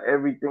about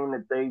everything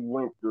that they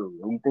went through,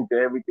 and you think of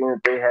everything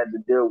that they had to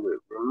deal with,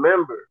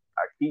 remember,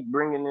 I keep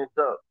bringing this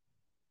up.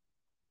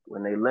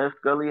 When they left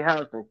Scully's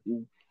house and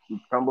she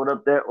crumbled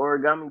up that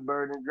origami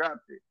bird and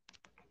dropped it.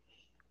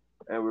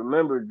 And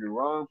remember,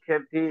 Jerome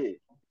kept his.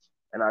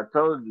 And I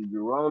told you,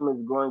 Jerome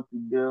is going to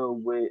deal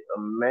with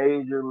a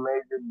major,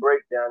 major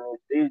breakdown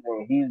this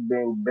season. He's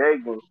been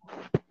begging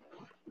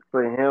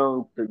for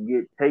him to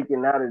get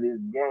taken out of this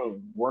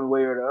game, one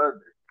way or the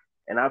other.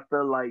 And I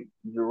feel like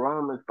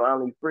Jerome is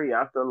finally free.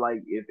 I feel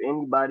like if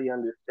anybody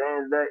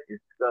understands that,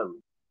 it's Scully.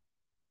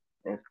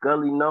 And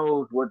Scully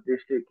knows what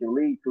this shit can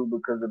lead to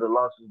because of the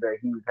losses that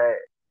he's had.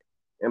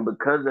 And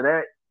because of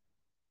that,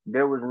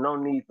 there was no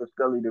need for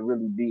Scully to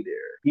really be there.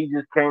 He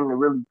just came to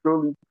really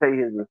truly pay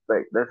his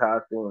respect. That's how I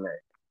seen that.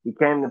 He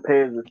came to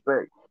pay his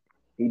respect.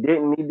 He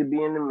didn't need to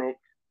be in the mix.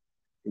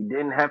 He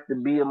didn't have to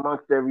be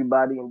amongst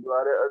everybody and do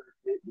all that other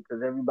shit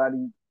because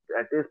everybody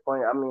at this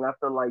point, I mean, I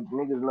feel like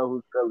niggas know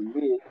who Scully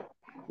is.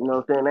 You know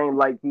what I'm saying? It ain't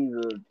like he's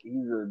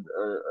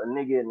a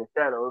nigga in the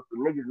shadows. So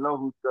niggas know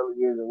who Scully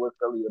is and what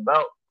Scully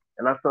about.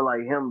 And I feel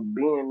like him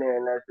being there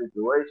in that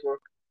situation,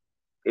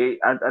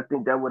 I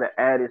think that would have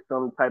added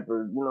some type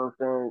of, you know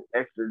what I'm saying,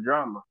 extra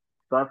drama.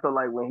 So I feel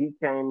like when he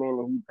came in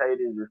and he paid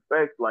his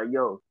respects, like,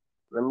 yo,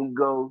 let me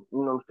go, you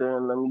know what I'm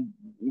saying, let me,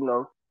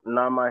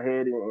 nod my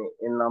head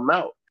and I'm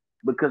out.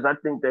 Because I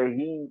think that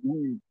he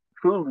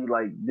truly,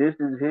 like, this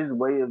is his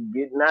way of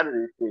getting out of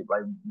this shit.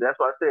 Like, that's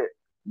why I said,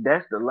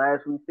 that's the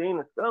last we seen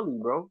of Scully,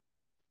 bro.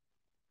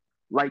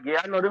 Like,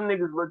 yeah, I know them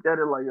niggas looked at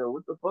it like, yo,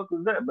 what the fuck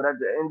was that? But at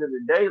the end of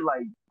the day,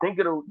 like, think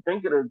of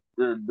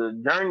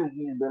the journey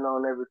he's been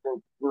on ever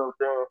since, you know what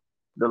I'm saying,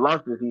 the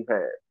losses he's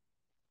had.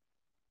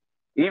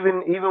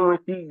 Even when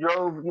she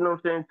drove, you know what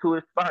I'm saying, to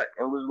his spot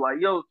and was like,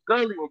 yo,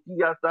 Scully, and she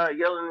got started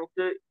yelling and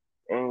shit,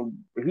 and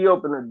he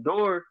opened the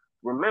door.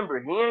 Remember,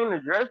 he ain't the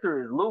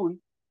dresser, it's Louis.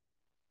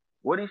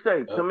 What'd he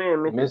say? Come in,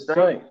 Mr. Miss Saint.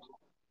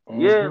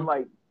 Saint. Yeah, Hmm.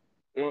 like,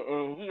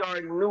 and he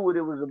already knew what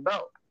it was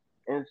about.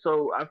 And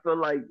so I feel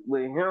like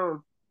with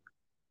him,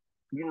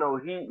 he's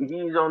on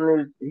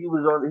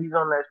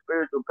that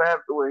spiritual path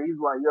to where he's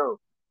like, yo,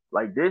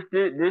 like this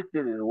shit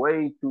is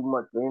way too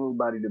much for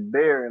anybody to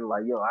bear, and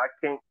like, yo, I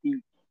can't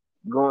keep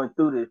going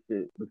through this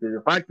shit because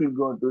if I keep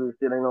going through this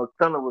shit, ain't no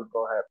telling what's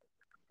gonna happen.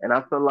 And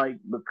I feel like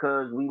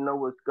because we know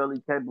what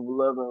Scully's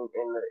capable of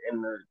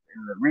in the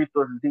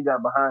resources he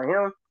got behind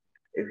him,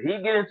 if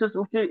he get into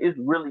some shit, it's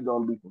really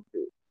gonna be some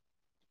shit.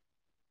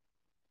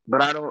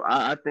 But I don't.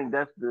 I think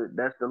that's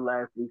the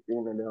last we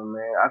seen of them,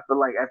 man. I feel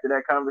like after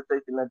that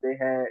conversation that they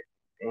had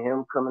and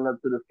him coming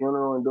up to the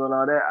funeral and doing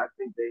all that, I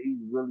think that he's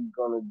really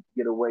gonna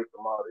get away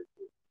from all this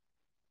shit.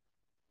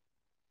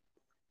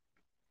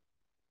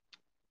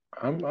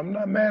 I'm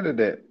not mad at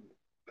that.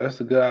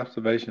 That's a good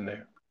observation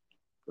there.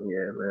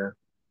 Yeah, man.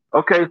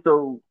 Okay,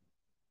 so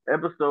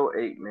episode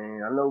 8,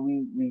 man. I know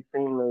we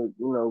seen the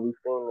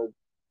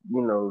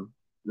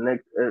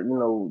next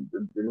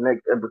the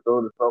next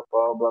episode of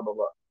Snowfall, blah blah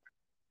blah.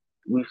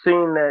 We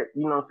seen that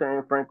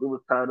Franklin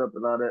was tied up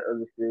and all that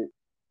other shit,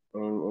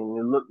 and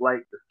it looked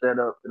like the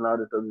setup and all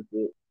this other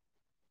shit.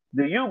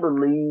 Do you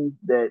believe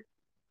that?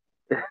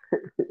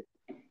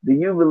 Do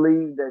you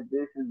believe that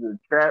this is a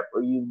trap,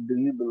 or do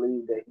you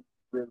believe that he's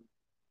really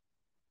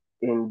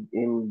in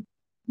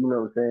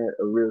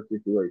a real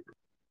situation?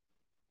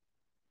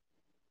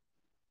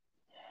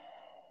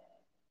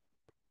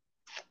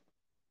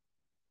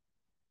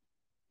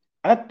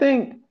 I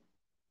think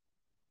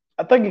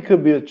I think it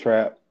could be a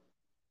trap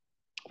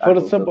I for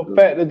the think so simple too.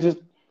 fact that just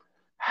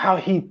how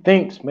he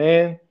thinks,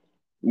 man.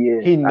 Yeah,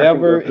 He I think so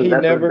never too. he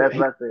never That's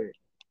what I said.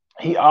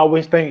 he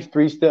always thinks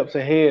 3 steps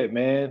ahead,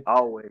 man.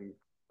 Always.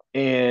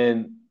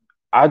 And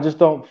I just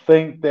don't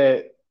think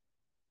that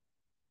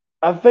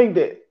I think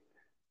that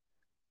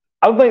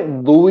I don't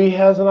think Louis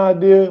has an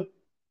idea,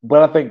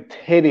 but I think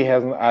Teddy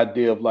has an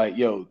idea of like,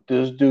 yo,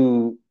 this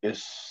dude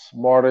is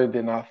smarter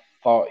than I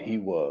thought he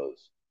was.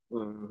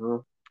 Hmm.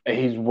 And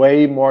he's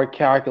way more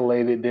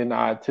calculated than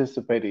I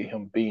anticipated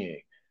him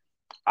being.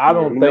 I Yeah,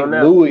 don't he know think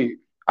now. Louis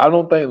I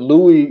don't think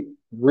Louis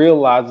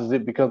realizes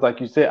it because like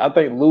you said, I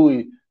think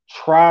Louis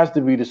tries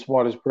to be the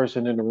smartest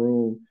person in the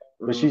room,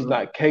 but she's Hmm.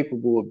 not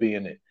capable of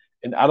being it.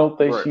 And I don't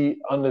think Right.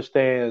 she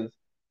understands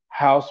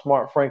how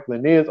smart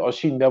Franklin is, or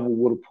she never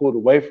would have pulled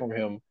away from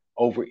him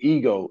over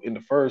ego in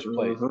the first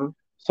place. Hmm.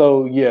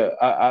 So yeah,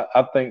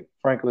 I think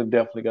Franklin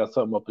definitely got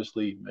something up his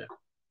sleeve, man.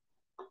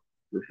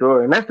 For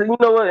sure. And you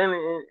know what?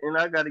 And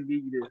I got to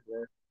give you this,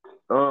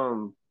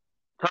 man.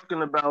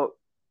 Talking about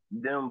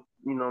them,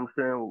 what I'm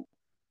saying,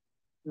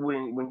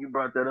 when you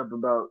brought that up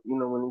about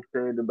when he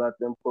said about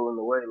them pulling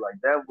away, like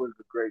that was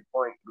a great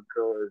point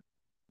because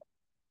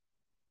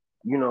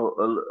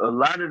a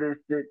lot of this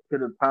shit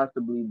could have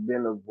possibly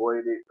been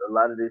avoided. A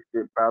lot of this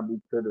shit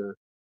probably could have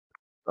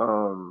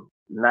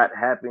not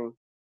happened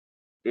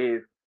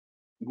if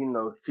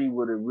she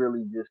would have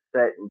really just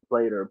sat and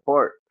played her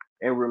part.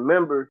 And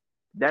remember,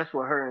 that's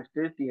what her and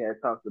Sissy had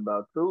talked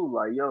about too.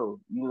 Like, yo,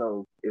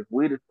 if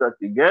we'd have stuck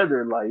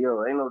together, like,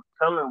 yo, ain't no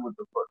telling what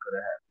the fuck could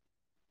have happened.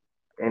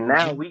 And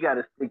now Hmm. we got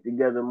to stick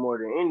together more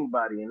than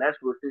anybody. And that's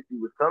what Sissy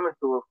was coming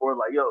to her for.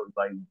 Like, yo,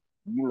 like,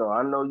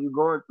 I know you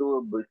going through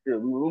it, but still,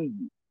 we need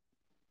you.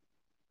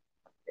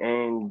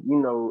 And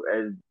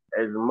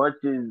as much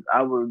as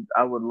I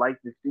would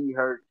like to see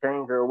her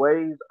change her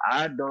ways,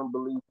 I don't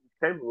believe she's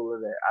capable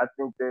of that. I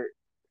think that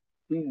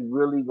she's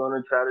really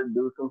gonna try to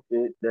do some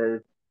shit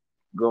that's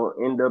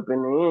gonna end up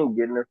in the end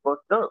getting her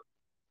fucked up.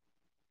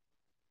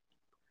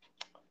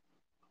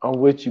 I'm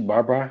with you,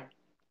 Barbara.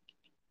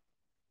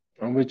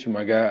 I'm with you,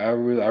 my guy. I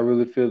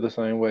really feel the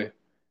same way.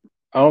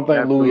 I don't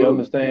think Louis Absolutely.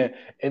 understand,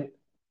 and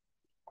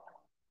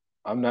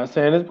I'm not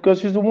saying it's because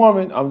she's a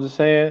woman. I'm just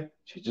saying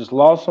she just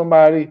lost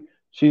somebody.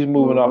 She's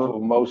moving off Hmm.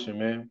 of emotion,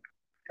 man.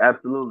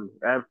 Absolutely.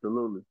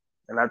 Absolutely.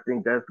 And I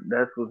think that's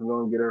what's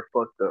gonna get her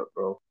fucked up,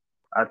 bro.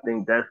 I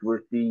think that's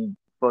where she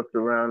fucks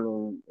around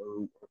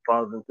and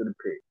falls into the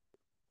pit.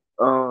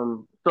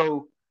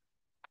 So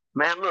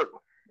man, look,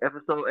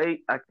 episode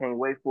 8, I can't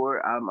wait for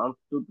it. I'm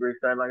super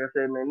excited. Like I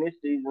said, man, this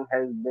season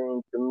has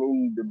been to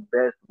me the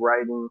best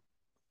writing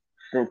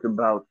since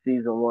about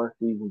season 1,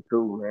 season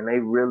 2. Man, they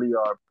really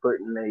are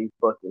putting a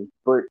fucking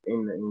foot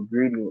in the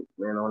ingredients,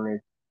 man, on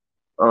this.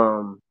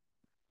 Um,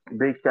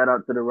 Big shout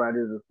out to the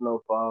writers of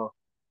Snowfall.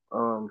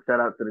 Shout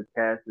out to the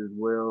cast as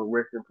well.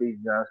 Rest in peace,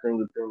 John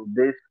Singleton.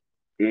 This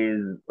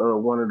is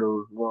one of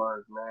those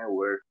ones, man,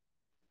 where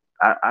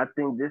I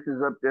think this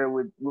is up there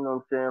with, what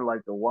I'm saying,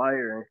 like The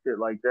Wire and shit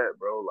like that,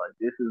 bro. Like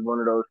this is one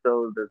of those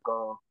shows that's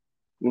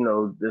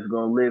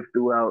gonna live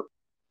throughout,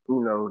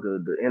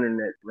 the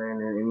internet,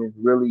 man, and it's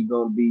really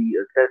gonna be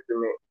a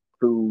testament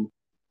to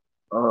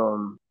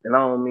and I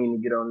don't mean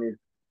to get on this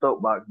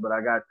soapbox, but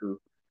I got to.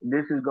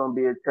 This is gonna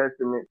be a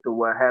testament to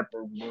what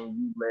happens when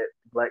you let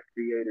black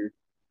creators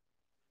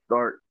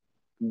start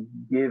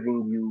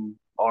giving you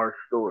our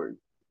stories.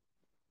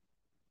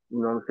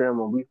 You know what I'm saying?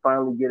 When we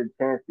finally get a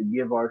chance to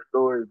give our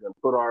stories and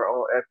put our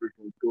own efforts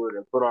into it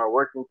and put our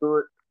work into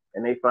it,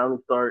 and they finally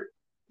start,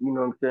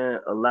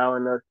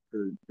 allowing us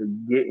to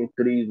get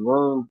into these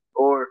rooms,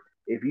 or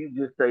if you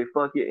just say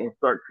fuck it and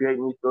start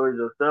creating these stories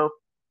yourself,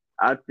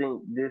 I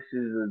think this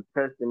is a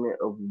testament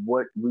of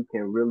what we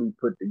can really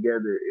put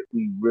together if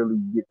we really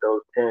get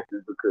those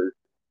chances. Because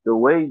the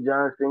way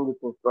John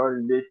Singleton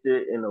started this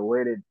shit and the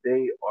way that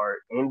they are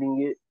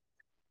ending it,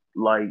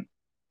 like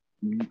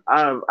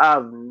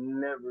I've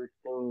never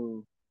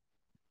seen,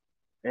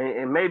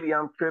 and maybe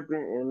I'm tripping,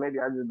 and maybe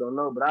I just don't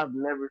know, but I've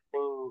never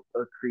seen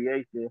a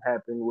creation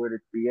happen where the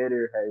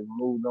creator has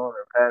moved on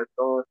or passed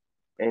on,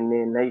 and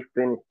then they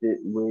finished it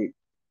with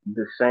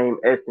the same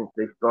essence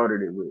they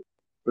started it with.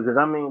 Because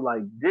I mean,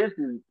 like this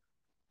is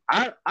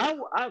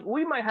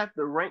we might have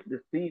to rank the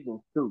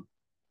seasons too.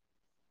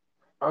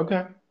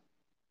 Okay,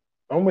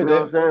 I'm You with know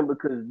what I'm that. saying?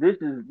 Because this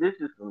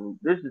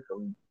is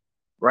some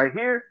right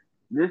here.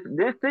 This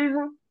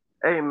season,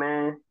 hey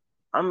man,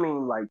 I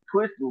mean like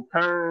twists and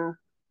turns.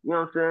 You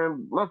know what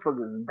I'm saying?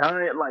 Motherfuckers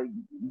dying like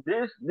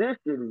this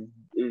shit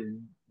is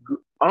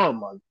oh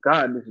my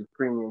god, this is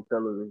premium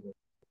television.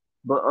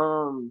 But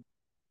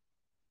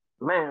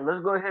man,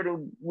 let's go ahead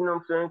and you know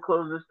what I'm saying,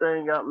 close this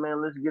thing out,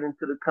 man. Let's get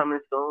into the coming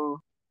soon.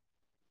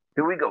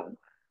 Here we go.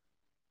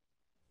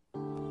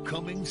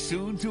 Coming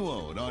soon to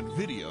own on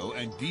video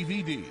and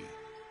DVD.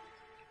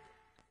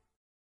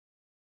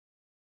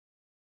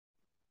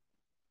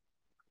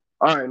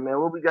 All right, man.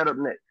 What we got up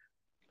next?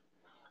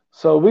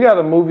 So we got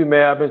a movie,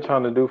 man. I've been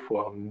trying to do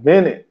for a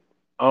minute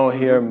on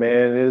Mm-hmm. here,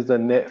 man. It is a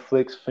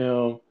Netflix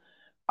film.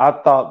 I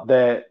thought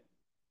that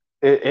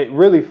it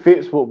really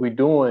fits what we're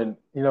doing,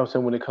 you know what I'm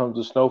saying, when it comes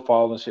to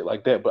Snowfall and shit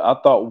like that. But I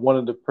thought one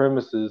of the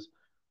premises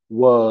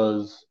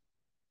was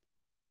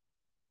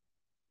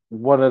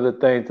one of the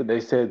things that they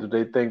said that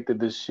they think that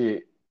this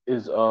shit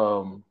is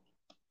oh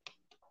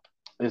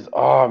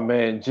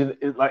man,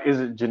 like is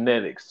it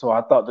genetics? So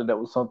I thought that that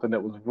was something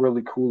that was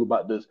really cool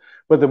about this.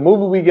 But the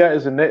movie we got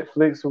is a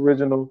Netflix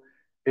original.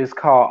 It's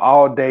called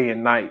All Day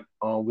and Night,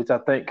 which I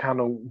think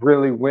kind of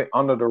really went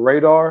under the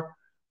radar.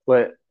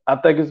 But I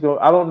think it's going.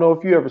 I don't know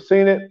if you ever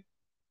seen it,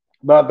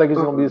 but I think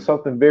it's going to be Mm-mm.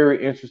 something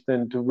very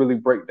interesting to really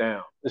break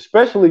down,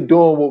 especially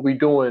doing what we're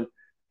doing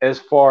as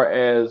far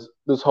as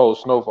this whole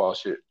Snowfall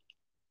shit.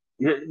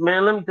 Yeah,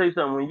 man. Let me tell you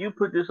something. When you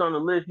put this on the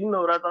list, you know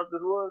what I thought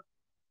this was?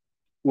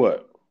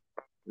 What?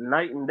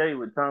 Night and Day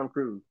with Tom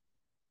Cruise.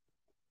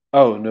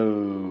 Oh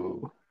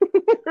no.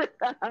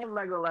 I'm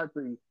not gonna lie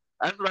to you.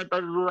 That's what I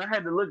thought it was. I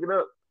had to look it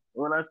up.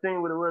 When I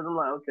seen what it was, I'm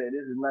like, okay,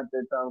 this is not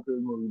that Tom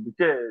Cruise movie. But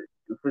yeah,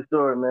 for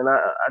sure, man.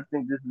 I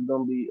think this is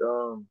gonna be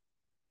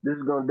this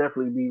is gonna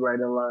definitely be right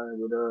in line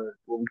with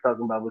what we're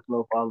talking about with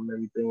Snowfall and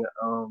everything.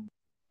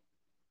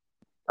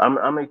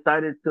 I'm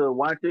excited to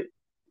watch it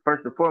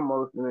first and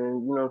foremost, and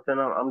then, you know what I'm saying,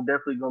 I'm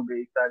definitely gonna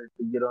be excited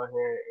to get on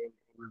here and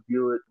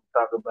review it, and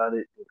talk about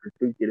it, and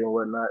critique it and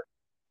whatnot.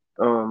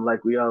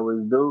 Like we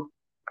always do.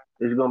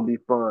 It's gonna be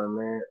fun,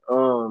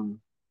 man.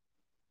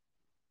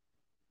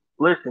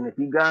 Listen, if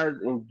you guys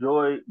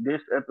enjoyed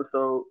this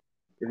episode,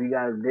 if you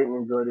guys didn't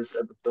enjoy this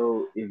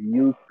episode, if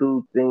you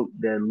too think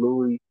that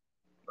Louis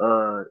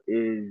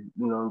is,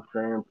 you know what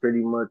I'm saying, pretty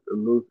much a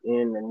loose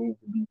end that needs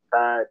to be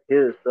tied,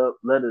 hit us up,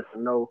 let us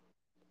know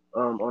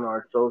on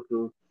our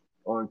socials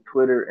on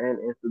Twitter and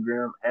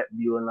Instagram at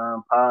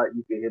ViewerNine Pod.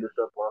 You can hit us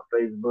up on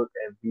Facebook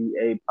at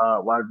VA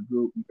Pod Watch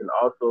Group. You can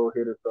also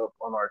hit us up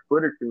on our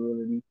Twitter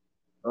community,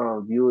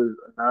 Viewers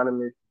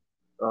Anonymous.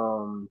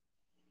 Um,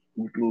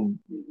 you can,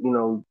 you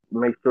know,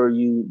 make sure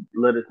you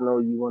let us know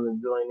you want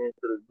to join into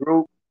the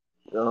group.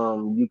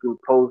 You can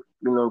post,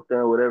 you know what I'm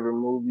saying, whatever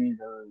movies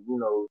and, you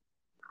know,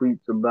 tweets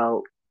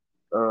about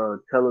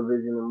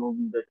television and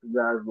movies that you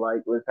guys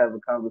like. Let's have a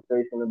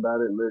conversation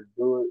about it. Let's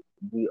do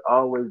it. Be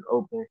always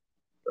open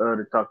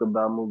to talk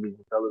about movies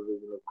and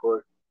television, of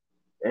course.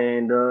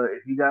 And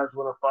if you guys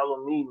want to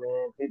follow me,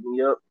 man, hit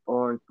me up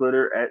on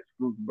Twitter at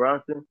Scoots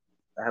Bronson.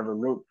 I have a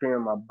link here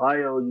in my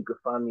bio. You can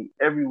find me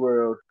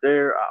everywhere else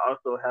there. I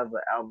also have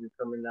an album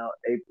coming out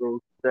April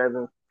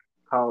 7th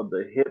called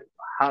The Hip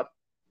Hop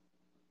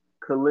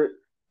Calypso.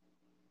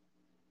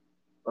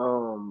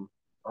 Um,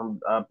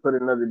 I put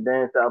another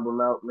dance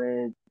album out,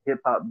 man, hip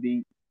hop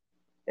beat,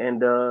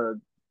 and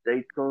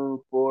stay tuned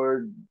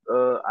for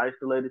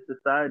Isolated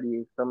Society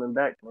is coming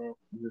back, man.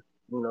 Just,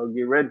 you know,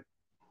 get ready.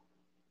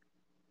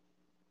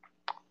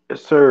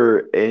 Yes,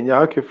 sir. And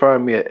y'all can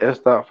find me at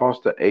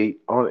s.foster8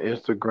 on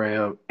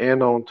Instagram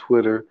and on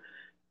Twitter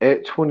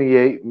at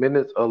 28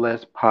 minutes or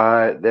less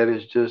pod. That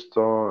is just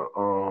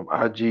on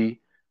IG.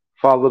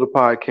 Follow the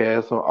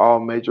podcast on all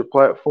major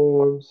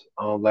platforms.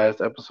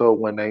 Last episode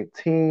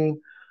 119.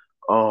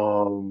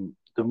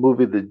 The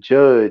movie The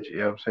Judge, you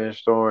know what I'm saying,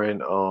 starring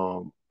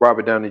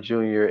Robert Downey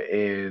Jr.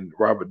 and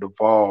Robert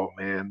Duvall,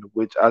 man,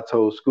 which I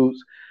told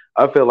Scoots,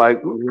 I feel like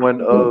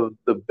one of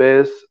the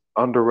best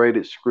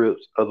underrated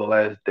scripts of the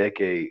last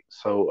decade.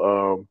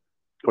 So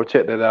go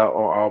check that out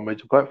on all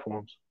major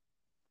platforms.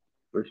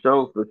 For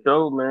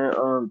sure,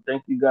 man.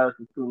 Thank you guys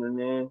for tuning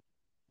in.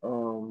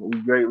 We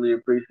greatly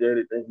appreciate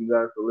it. Thank you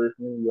guys for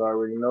listening. You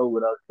already know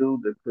without you,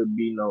 there could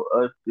be no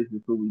us. This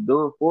is who we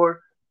do it for.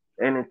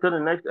 And until the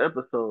next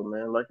episode,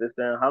 man, like they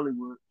say in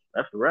Hollywood,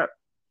 that's a wrap.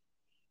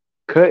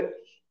 Cut.